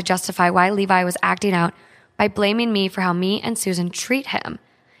tried to justify why Levi was acting out by blaming me for how me and Susan treat him.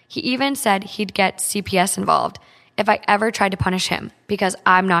 He even said he'd get CPS involved if I ever tried to punish him because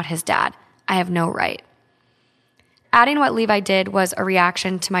I'm not his dad. I have no right. Adding what Levi did was a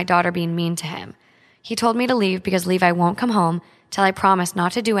reaction to my daughter being mean to him. He told me to leave because Levi won't come home till I promise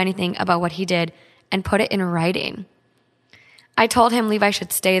not to do anything about what he did and put it in writing. I told him Levi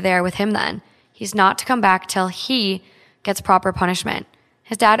should stay there with him then. He's not to come back till he gets proper punishment.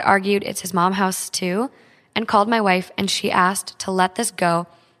 His dad argued it's his mom's house too and called my wife, and she asked to let this go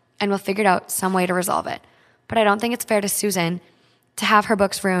and we'll figure out some way to resolve it. But I don't think it's fair to Susan to have her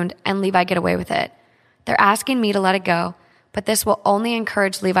books ruined and Levi get away with it. They're asking me to let it go, but this will only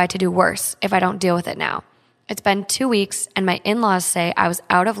encourage Levi to do worse if I don't deal with it now. It's been 2 weeks and my in-laws say I was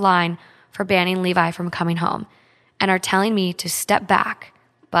out of line for banning Levi from coming home and are telling me to step back,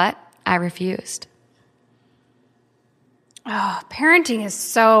 but I refused. Oh, parenting is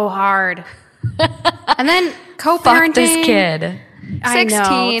so hard. And then co-parenting. Fuck this kid. 16.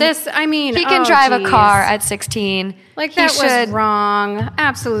 I know. He can drive a car at 16. Like, that was wrong.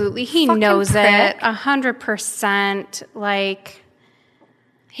 Absolutely. He knows it 100%. Like,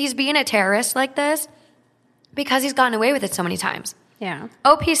 he's being a terrorist like this because he's gotten away with it so many times. yeah.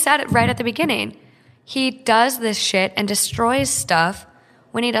 OP said it right at the beginning. He does this shit and destroys stuff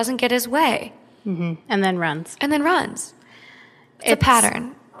when he doesn't get his way. Mm-hmm. And then runs. It's a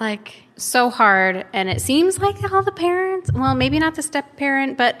pattern. Like, so hard. And it seems like all the parents, well, maybe not the step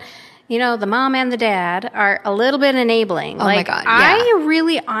parent, but the mom and the dad are a little bit enabling. Oh my God, yeah. I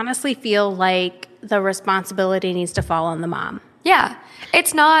really honestly feel like the responsibility needs to fall on the mom. Yeah.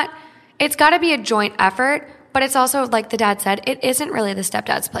 It's got to be a joint effort, but it's also, like the dad said, it isn't really the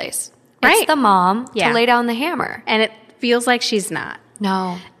stepdad's place. Right. It's the mom Yeah. to lay down the hammer. And it feels like she's not.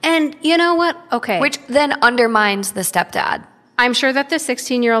 No. And you know what? Okay. Which then undermines the stepdad. I'm sure that the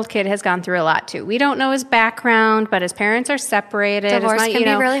 16-year-old kid has gone through a lot too. We don't know his background, but his parents are separated. Divorce can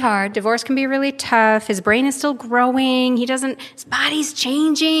be really hard. Divorce can be really tough. His brain is still growing. His body's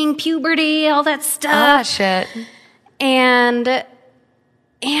changing, puberty, all that stuff. Ah, shit. And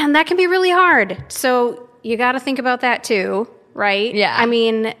that can be really hard. So you got to think about that too, right? Yeah. I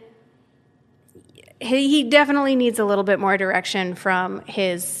mean, he definitely needs a little bit more direction from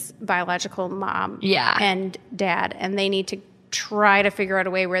his biological mom and dad, and they need to try to figure out a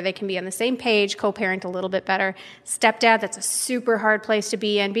way where they can be on the same page, co-parent a little bit better. Stepdad, that's a super hard place to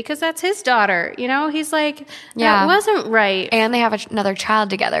be in because that's his daughter. He's like, that wasn't right. And they have another child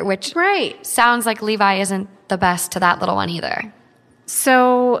together, which sounds like Levi isn't the best to that little one either.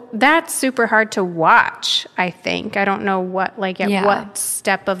 So that's super hard to watch, I think. I don't know what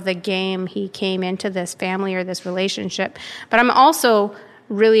step of the game he came into this family or this relationship. But I'm also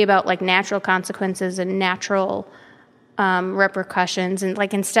really about like natural consequences and natural repercussions. And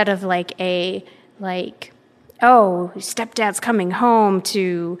like instead of stepdad's coming home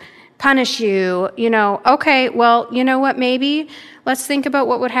to punish you, okay, well, you know what, maybe let's think about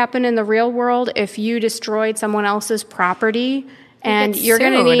what would happen in the real world if you destroyed someone else's property. And you're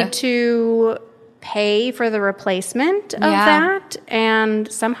going to need to pay for the replacement of that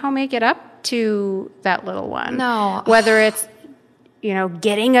and somehow make it up to that little one. No. Whether it's,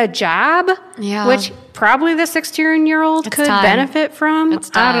 getting a job, which probably the 16-year-old could benefit from.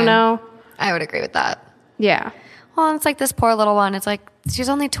 I don't know. I would agree with that. Yeah. Well, it's like this poor little one. It's like she's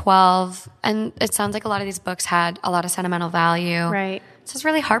only 12, and it sounds like a lot of these books had a lot of sentimental value. Right. It's just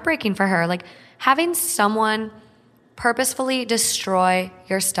really heartbreaking for her. Like having someone purposefully destroy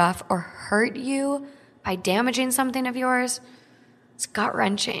your stuff or hurt you by damaging something of yours, it's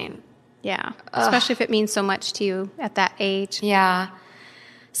gut-wrenching. Yeah, especially if it means so much to you at that age. Yeah.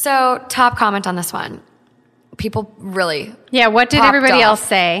 So, top comment on this one. People really what did everybody else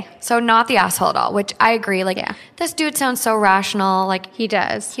say? So, not the asshole at all, which I agree. This dude sounds so rational. Like, he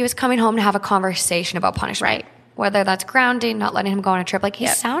does. He was coming home to have a conversation about punishment. Right. Whether that's grounding, not letting him go on a trip. Like, he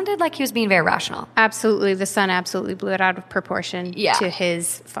sounded like he was being very rational. Absolutely. The son absolutely blew it out of proportion to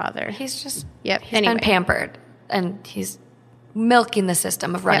his father. He's just, he's been pampered. And he's milking the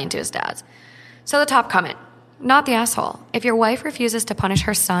system of running to his dad's. So the top comment, not the asshole. If your wife refuses to punish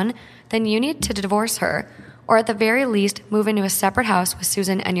her son, then you need to divorce her. Or at the very least, move into a separate house with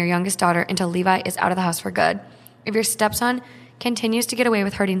Susan and your youngest daughter until Levi is out of the house for good. If your stepson continues to get away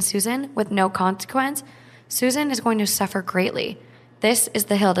with hurting Susan with no consequence, Susan is going to suffer greatly. This is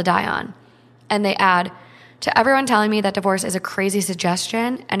the hill to die on. And they add, to everyone telling me that divorce is a crazy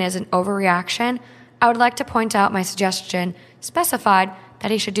suggestion and is an overreaction, I would like to point out my suggestion specified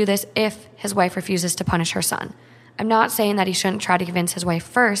that he should do this if his wife refuses to punish her son. I'm not saying that he shouldn't try to convince his wife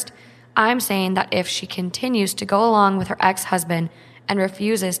first. I'm saying that if she continues to go along with her ex-husband and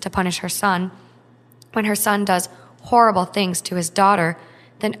refuses to punish her son, when her son does horrible things to his daughter,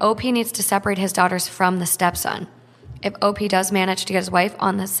 then OP needs to separate his daughters from the stepson. If OP does manage to get his wife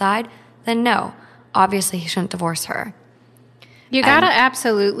on this side, then no, obviously he shouldn't divorce her. You gotta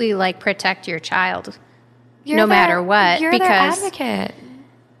absolutely protect your child, no matter what. You're because their advocate.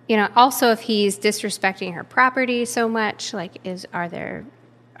 Also if he's disrespecting her property so much, are there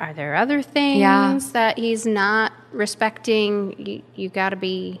other things that he's not respecting? You gotta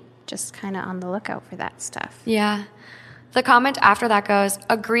be just kind of on the lookout for that stuff. Yeah. The comment after that goes,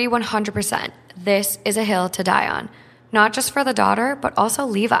 agree 100%. This is a hill to die on. Not just for the daughter, but also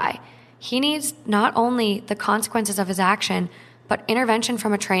Levi. He needs not only the consequences of his action, but intervention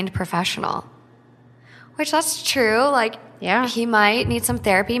from a trained professional. Which that's true. He might need some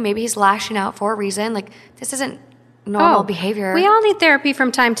therapy. Maybe he's lashing out for a reason. This isn't normal behavior. We all need therapy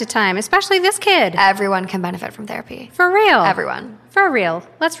from time to time, especially this kid. Everyone can benefit from therapy. For real. Everyone. For real.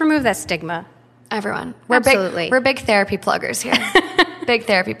 Let's remove that stigma. Everyone. Absolutely. We're big therapy pluggers here. Big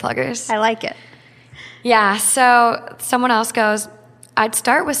therapy pluggers. I like it. Yeah, so someone else goes, I'd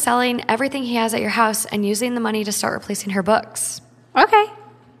start with selling everything he has at your house and using the money to start replacing her books. Okay.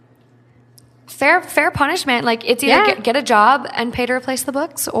 Fair punishment. It's either get a job and pay to replace the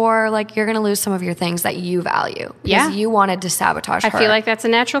books, or you're going to lose some of your things that you value because you wanted to sabotage her. I feel like that's a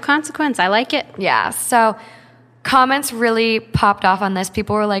natural consequence. I like it. Yeah, so comments really popped off on this.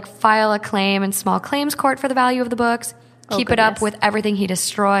 People were like, file a claim in small claims court for the value of the books. Keep it up with everything he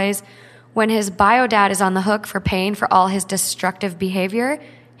destroys. When his bio dad is on the hook for paying for all his destructive behavior,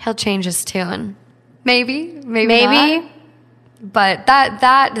 he'll change his tune. Maybe not. But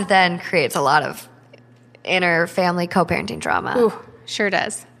that then creates a lot of inner family co-parenting drama. Ooh, sure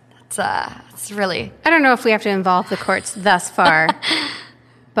does. It's really... I don't know if we have to involve the courts thus far,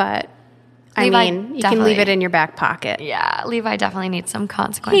 but you can leave it in your back pocket. Yeah, Levi definitely needs some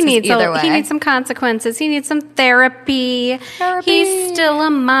consequences either way. He needs some consequences. He needs some therapy. He's still a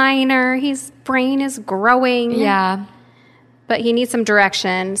minor. His brain is growing. Yeah. But he needs some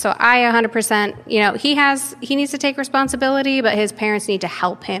direction. So I 100%, he needs to take responsibility, but his parents need to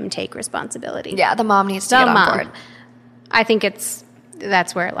help him take responsibility. Yeah, the mom needs to get on board. I think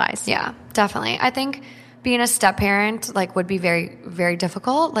that's where it lies. Yeah, definitely. I think being a step-parent, would be very, very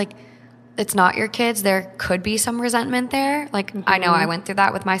difficult. It's not your kids. There could be some resentment there. I know I went through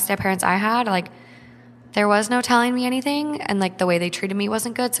that with my step-parents I had. There was no telling me anything, and, the way they treated me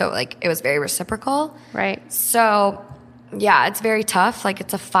wasn't good. So, it was very reciprocal. Right. So... yeah, it's very tough.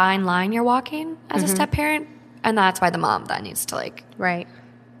 It's a fine line you're walking as a step-parent, and that's why the mom then needs to, right,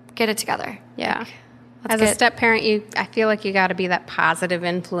 get it together. Yeah. As a step-parent, I feel like you got to be that positive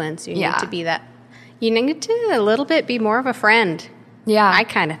influence. You need to be that. You need to a little bit be more of a friend. Yeah. I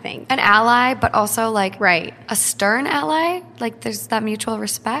kind of think. An ally, but also, right, a stern ally. There's that mutual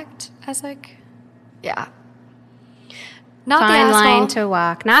respect as, yeah. Not fine the asshole. line to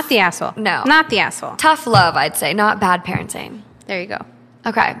walk. Not the asshole. No. Not the asshole. Tough love, I'd say, not bad parenting. There you go.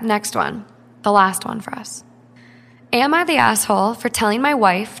 Okay, next one. The last one for us. Am I the asshole for telling my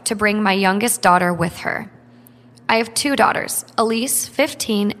wife to bring my youngest daughter with her? I have 2 daughters, Elise,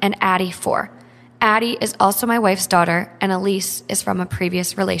 15, and Addie, 4. Addie is also my wife's daughter, and Elise is from a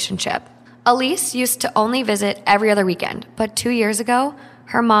previous relationship. Elise used to only visit every other weekend, but 2 years ago,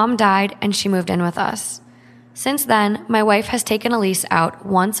 her mom died and she moved in with us. Since then, my wife has taken Elise out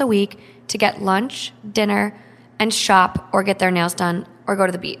once a week to get lunch, dinner, and shop or get their nails done or go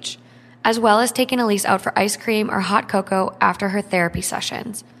to the beach, as well as taking Elise out for ice cream or hot cocoa after her therapy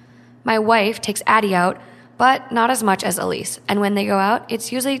sessions. My wife takes Addie out, but not as much as Elise, and when they go out,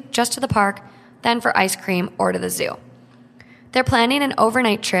 it's usually just to the park, then for ice cream or to the zoo. They're planning an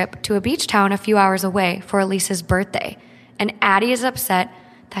overnight trip to a beach town a few hours away for Elise's birthday, and Addie is upset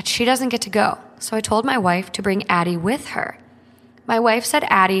that she doesn't get to go. So I told my wife to bring Addie with her. My wife said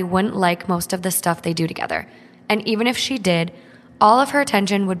Addie wouldn't like most of the stuff they do together. And even if she did, all of her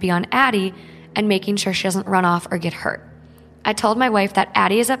attention would be on Addie and making sure she doesn't run off or get hurt. I told my wife that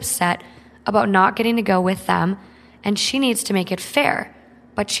Addie is upset about not getting to go with them and she needs to make it fair.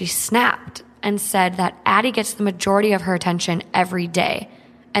 But she snapped and said that Addie gets the majority of her attention every day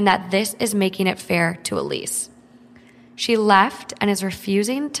and that this is making it fair to Elise. She left and is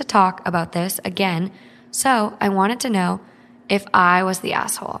refusing to talk about this again, so I wanted to know if I was the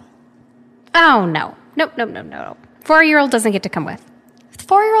asshole. Oh, no. Nope. 4-year-old doesn't get to come with.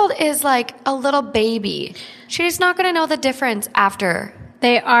 4-year-old is like a little baby. She's not going to know the difference after.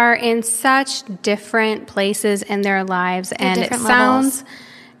 They are in such different places in their lives, and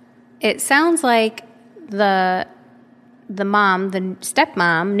it sounds like the mom, the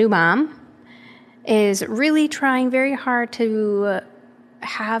stepmom, new mom, is really trying very hard to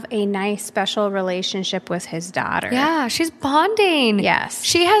have a nice, special relationship with his daughter. Yeah, she's bonding. Yes.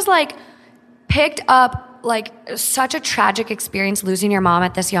 She has picked up such a tragic experience losing your mom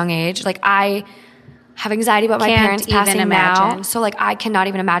at this young age. I have anxiety about my parents passing now. So I cannot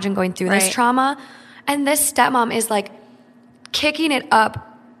even imagine going through this trauma. And this stepmom is kicking it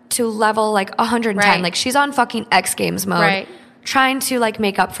up to level 110. Right. She's on fucking X Games mode, trying to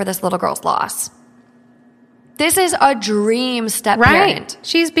make up for this little girl's loss. This is a dream step-parent.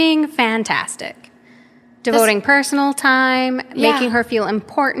 She's being fantastic. Devoting personal time, making her feel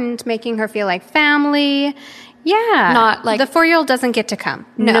important, making her feel like family. Yeah. Not the 4-year-old doesn't get to come.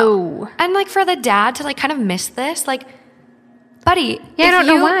 No. And for the dad to kind of miss this, buddy. Yeah, I don't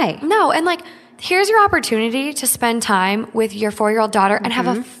know why. No, and here's your opportunity to spend time with your 4-year-old daughter and have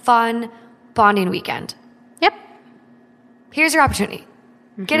a fun bonding weekend. Yep. Here's your opportunity.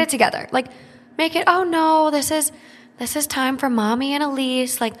 Get it together. Make it, oh no, this is time for mommy and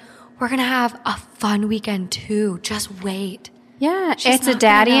Elise. We're going to have a fun weekend too. Just wait. Yeah, it's a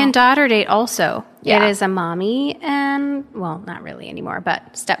daddy and daughter date also. Yeah. It is a mommy and, well, not really anymore,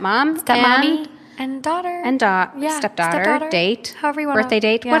 but stepmommy and daughter. And stepdaughter date. However you want. Birthday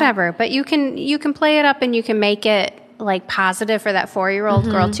date, whatever. But you can play it up and you can make it positive for that 4-year-old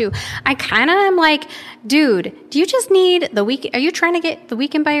girl too. I kind of am dude, do you just need the weekend? Are you trying to get the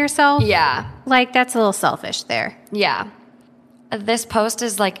weekend by yourself? Yeah. That's a little selfish there. Yeah. This post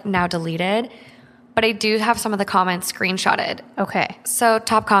is now deleted, but I do have some of the comments screenshotted. Okay. So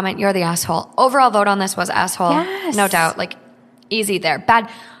top comment, you're the asshole. Overall vote on this was asshole. Yes. No doubt. Like, easy there. Bad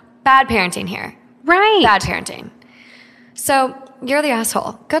parenting here. Right. Bad parenting. So you're the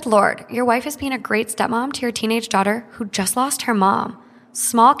asshole. Good Lord. Your wife is being a great stepmom to your teenage daughter who just lost her mom.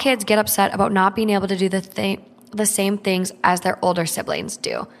 Small kids get upset about not being able to do the same things as their older siblings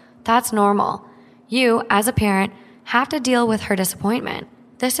do. That's normal. You, as a parent, have to deal with her disappointment.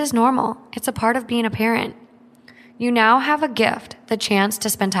 This is normal. It's a part of being a parent. You now have a gift, the chance to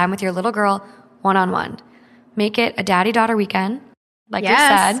spend time with your little girl one-on-one. Make it a daddy-daughter weekend, like you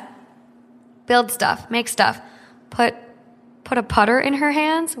said. Build stuff, make stuff. Put a putter in her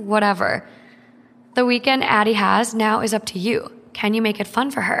hands, whatever. The weekend Addie has now is up to you. Can you make it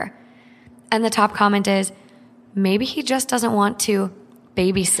fun for her? And the top comment is, maybe he just doesn't want to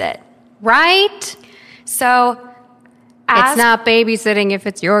babysit. Right? So, it's not babysitting if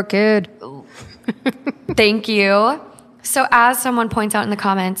it's your kid. Thank you. So as someone points out in the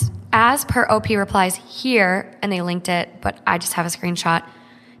comments, as per OP replies here, and they linked it, but I just have a screenshot,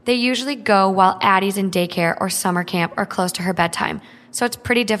 they usually go while Addie's in daycare or summer camp or close to her bedtime. So it's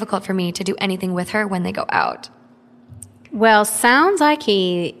pretty difficult for me to do anything with her when they go out. Well, sounds like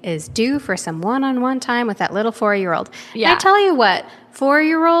he is due for some one-on-one time with that little 4-year-old. Yeah. And I tell you what,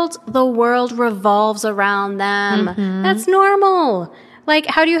 4-year-olds, the world revolves around them. Mm-hmm. That's normal. Like,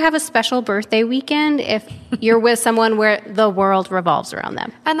 how do you have a special birthday weekend if you're with someone where the world revolves around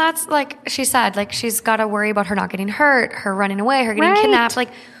them? And that's like she said, like she's got to worry about her not getting hurt, her running away, her getting kidnapped.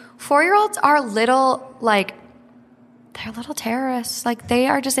 Like 4-year-olds are little, like, they're little terrorists. Like they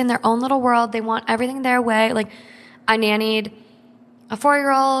are just in their own little world. They want everything their way. Like I nannied a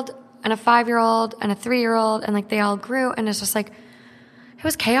 4-year-old and a 5-year-old and a 3-year-old, and like they all grew, and it's just like, it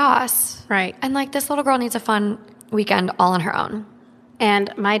was chaos. Right. And like this little girl needs a fun weekend all on her own.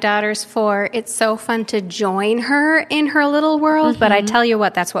 And my daughter's 4. It's so fun to join her in her little world. But I tell you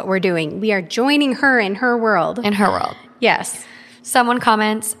what, that's what we're doing. We are joining her in her world. In her world. Yes. Someone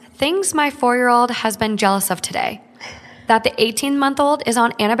comments, things my 4-year-old has been jealous of today. That the 18-month-old is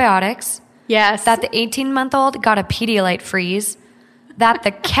on antibiotics. Yes. That the 18-month-old got a Pedialyte freeze. That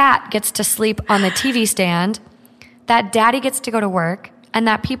the cat gets to sleep on the TV stand. That daddy gets to go to work. And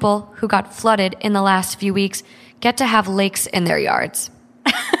that people who got flooded in the last few weeks get to have lakes in their yards.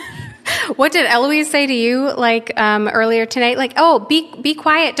 What did Eloise say to you like earlier tonight? Like, oh, be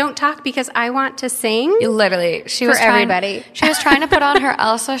quiet, don't talk because I want to sing. Literally, she for was everybody. She was trying to put on her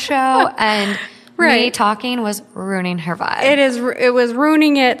Elsa show, and me talking was ruining her vibe. It was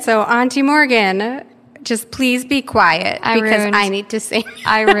ruining it. So Auntie Morgan, just please be quiet because I need to sing.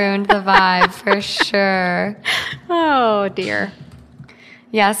 I ruined the vibe for sure. Oh dear.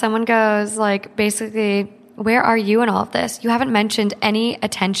 Yeah, someone goes like, basically, where are you in all of this? You haven't mentioned any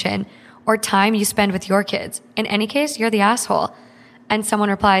attention or time you spend with your kids. In any case, you're the asshole. And someone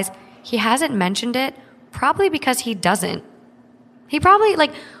replies, he hasn't mentioned it probably because he doesn't. He probably,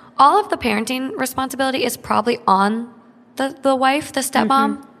 like, all of the parenting responsibility is probably on the wife, the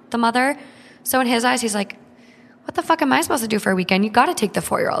stepmom, the mother. So in his eyes, he's like, what the fuck am I supposed to do for a weekend? You got to take the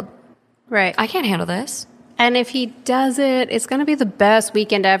 4-year-old. Right. I can't handle this. And if he does it, it's going to be the best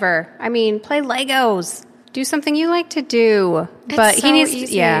weekend ever. I mean, play Legos. Do something you like to do. But so he needs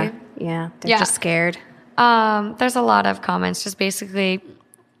easy. to, they're just scared. There's a lot of comments just basically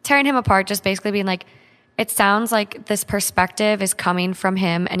tearing him apart, just basically being like, it sounds like this perspective is coming from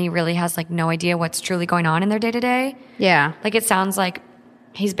him and he really has like no idea what's truly going on in their day-to-day. Yeah. Like it sounds like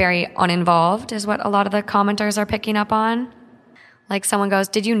he's very uninvolved is what a lot of the commenters are picking up on. Like someone goes,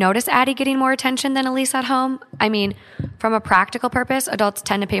 did you notice Addie getting more attention than Elise at home? I mean, from a practical purpose, adults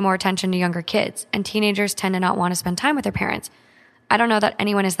tend to pay more attention to younger kids, and teenagers tend to not want to spend time with their parents. I don't know that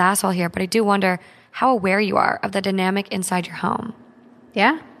anyone is the asshole here, but I do wonder how aware you are of the dynamic inside your home.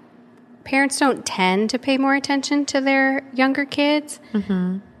 Yeah. Parents don't tend to pay more attention to their younger kids.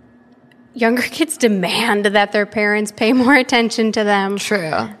 Mm-hmm. Younger kids demand that their parents pay more attention to them.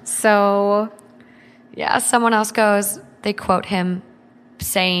 True. So, yeah, someone else goes, they quote him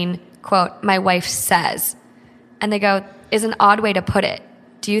saying, quote, my wife says. And they go, is an odd way to put it.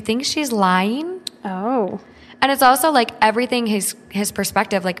 Do you think she's lying? Oh. And it's also like everything his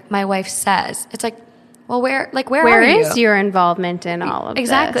perspective, like my wife says. It's like, well, where are you? Is your involvement in all of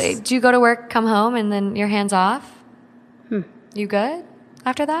exactly. this? Do you go to work, come home, and then your hands off? You good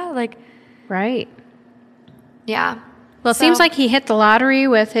after that? Like, right. Yeah. Well, it seems like he hit the lottery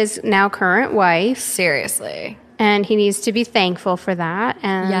with his now current wife. Seriously. And he needs to be thankful for that.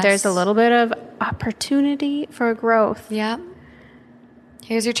 And there's a little bit of opportunity for growth. Yeah.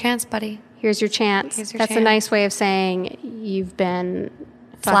 Here's your chance, buddy. Here's your chance. Here's your That's chance. a nice way of saying you've been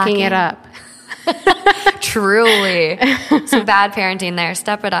fucking it up. Truly. Some bad parenting there.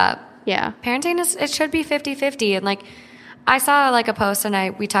 Step it up. Yeah. Parenting it should be 50-50. And like, I saw like a post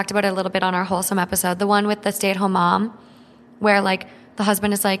and we talked about it a little bit on our Wholesome episode, the one with the stay-at-home mom, where like the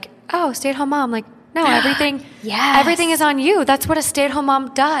husband is like, oh, stay-at-home mom. Like, no, everything is on you. That's what a stay-at-home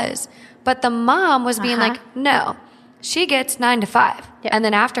mom does. But the mom was being like, no, she gets 9 to 5. Yep. And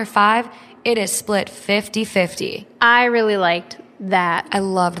then after 5, it is split 50-50. I really liked that. I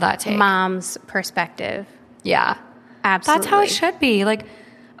loved that take. Mom's perspective. Yeah. Absolutely. That's how it should be. Like,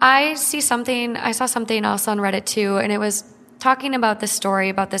 I saw something else on Reddit too, and it was talking about this story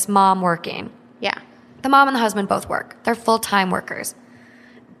about this mom working. Yeah. The mom and the husband both work. They're full-time workers.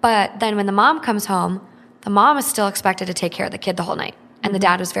 But then when the mom comes home, the mom is still expected to take care of the kid the whole night. And the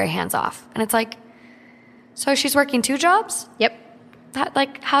dad was very hands-off. And it's like, so she's working 2 jobs? Yep. That,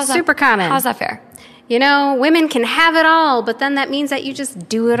 like, how's that? Super common. How's that fair? You know, women can have it all, but then that means that you just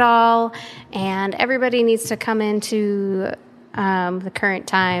do it all, and everybody needs to come into the current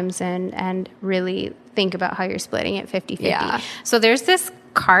times and really think about how you're splitting it 50-50. Yeah. So there's this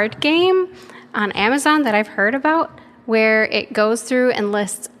card game on Amazon that I've heard about where it goes through and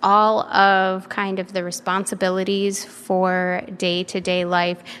lists all of kind of the responsibilities for day-to-day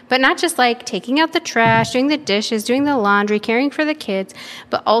life, but not just like taking out the trash, doing the dishes, doing the laundry, caring for the kids,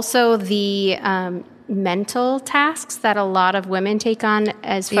 but also the mental tasks that a lot of women take on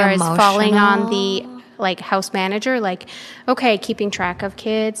as far as falling on the like house manager, like, okay, keeping track of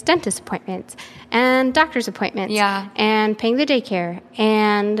kids' dentist appointments and doctor's appointments, and paying the daycare,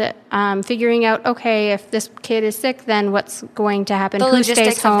 and figuring out, okay, if this kid is sick, then what's going to happen? The Who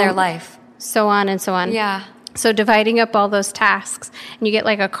logistics stays home? of their life. So on and so on. Yeah. So dividing up all those tasks, and you get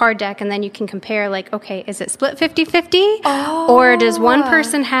like a card deck, and then you can compare like, okay, is it split 50-50? Oh. Or does one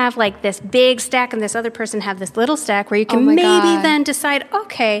person have like this big stack and this other person have this little stack, where you can maybe then decide,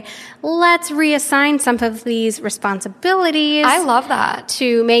 okay, let's reassign some of these responsibilities. I love that.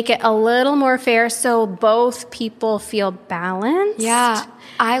 To make it a little more fair so both people feel balanced. Yeah.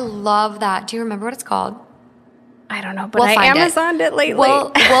 I love that. Do you remember what it's called? I don't know, but I Amazoned it lately.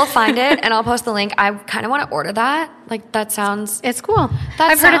 We'll find it, and I'll post the link. I kind of want to order that. Like, that sounds... It's cool.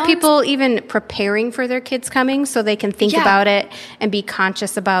 I've heard of people even preparing for their kids coming so they can think about it and be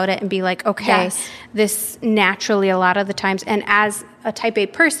conscious about it and be like, okay, this naturally a lot of the times, and as a type A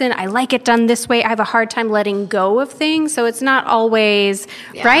person, I like it done this way. I have a hard time letting go of things, so it's not always,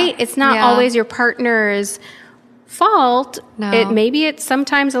 right? It's not always your partner's fault. No. Maybe it's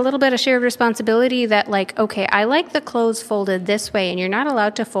sometimes a little bit of shared responsibility that like, okay, I like the clothes folded this way, and you're not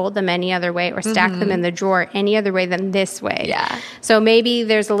allowed to fold them any other way or stack them in the drawer any other way than this way. Yeah. So maybe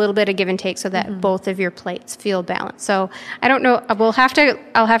there's a little bit of give and take so that both of your plates feel balanced. So I don't know. I'll have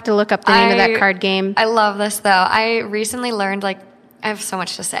to look up the name of that card game. I love this though. I recently learned, like, I have so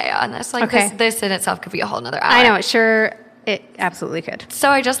much to say on this. Like, this in itself could be a whole nother hour. I know, it absolutely could. So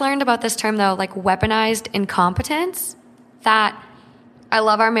I just learned about this term, though, like weaponized incompetence, that I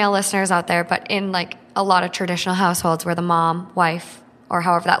love our male listeners out there, but in like a lot of traditional households where the mom, wife, or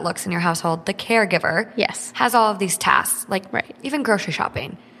however that looks in your household, the caregiver has all of these tasks, like even grocery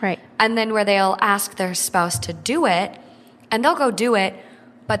shopping. Right. And then where they'll ask their spouse to do it, and they'll go do it,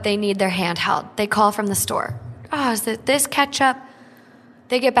 but they need their hand held. They call from the store. Oh, is it this ketchup?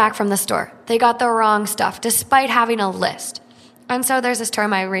 They get back from the store. They got the wrong stuff, despite having a list. And so there's this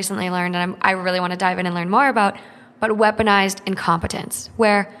term I recently learned, and I really want to dive in and learn more about, but weaponized incompetence,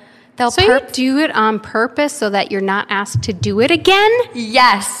 where they'll... So you do it on purpose so that you're not asked to do it again?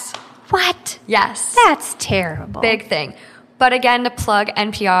 Yes. What? Yes. That's terrible. Big thing. But again, to plug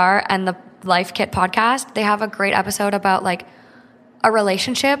NPR and the Life Kit podcast, they have a great episode about like a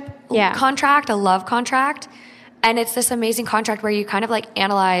relationship contract, a love contract. And it's this amazing contract where you kind of like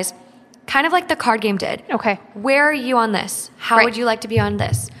analyze, kind of like the card game did. Okay. Where are you on this? How would you like to be on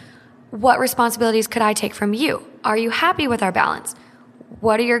this? What responsibilities could I take from you? Are you happy with our balance?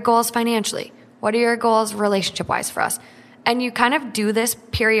 What are your goals financially? What are your goals relationship-wise for us? And you kind of do this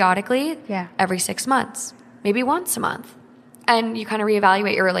periodically every 6 months, maybe once a month. And you kind of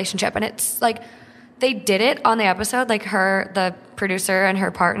reevaluate your relationship. And it's like they did it on the episode, like the producer and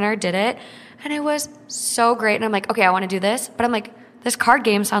her partner did it. And it was so great. And I'm like, okay, I want to do this. But I'm like, this card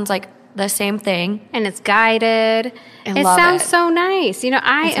game sounds like the same thing. And it's guided. It sounds so nice. You know,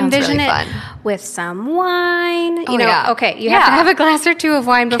 I envision it with some wine. You know, okay, you have to have a glass or two of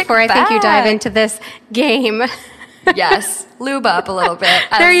wine before I think you dive into this game. Yes. Lube up a little bit.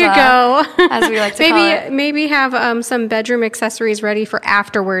 There you go. As we like to call it. Maybe have some bedroom accessories ready for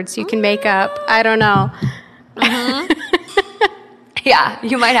afterwards you can make up. I don't know. Yeah,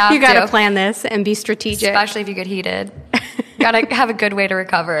 you might have to. You got to plan this and be strategic. Especially if you get heated. Gotta have a good way to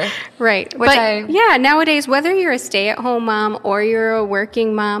recover. Right. Yeah, nowadays, whether you're a stay-at-home mom or you're a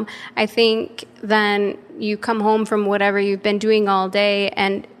working mom, I think then you come home from whatever you've been doing all day,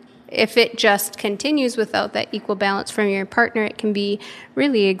 and if it just continues without that equal balance from your partner, it can be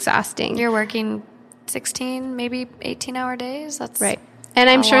really exhausting. You're working 16, maybe 18-hour days. That's right. And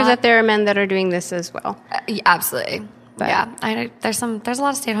I'm sure that there are men that are doing this as well. Yeah, absolutely. But yeah, I know there's a lot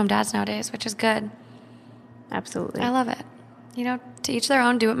of stay-at-home dads nowadays, which is good. Absolutely. I love it. To each their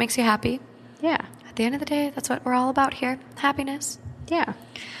own, do what makes you happy. Yeah. At the end of the day, that's what we're all about here. Happiness. Yeah.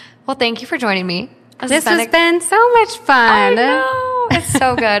 Well, thank you for joining me. This has been so much fun. I know. It's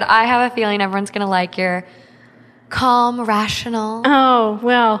so good. I have a feeling everyone's going to like your calm, rational,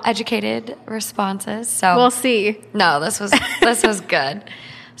 educated responses. So we'll see. No, this was good.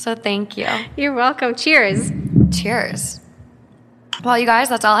 So thank you. You're welcome. Cheers. Cheers. Well, you guys,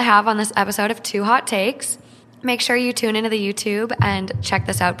 that's all I have on this episode of Two Hot Takes. Make sure you tune into the YouTube and check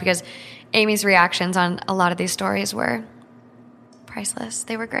this out because Amy's reactions on a lot of these stories were priceless.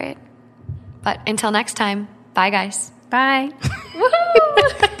 They were great. But until next time, bye, guys. Bye.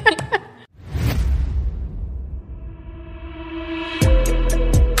 Woohoo!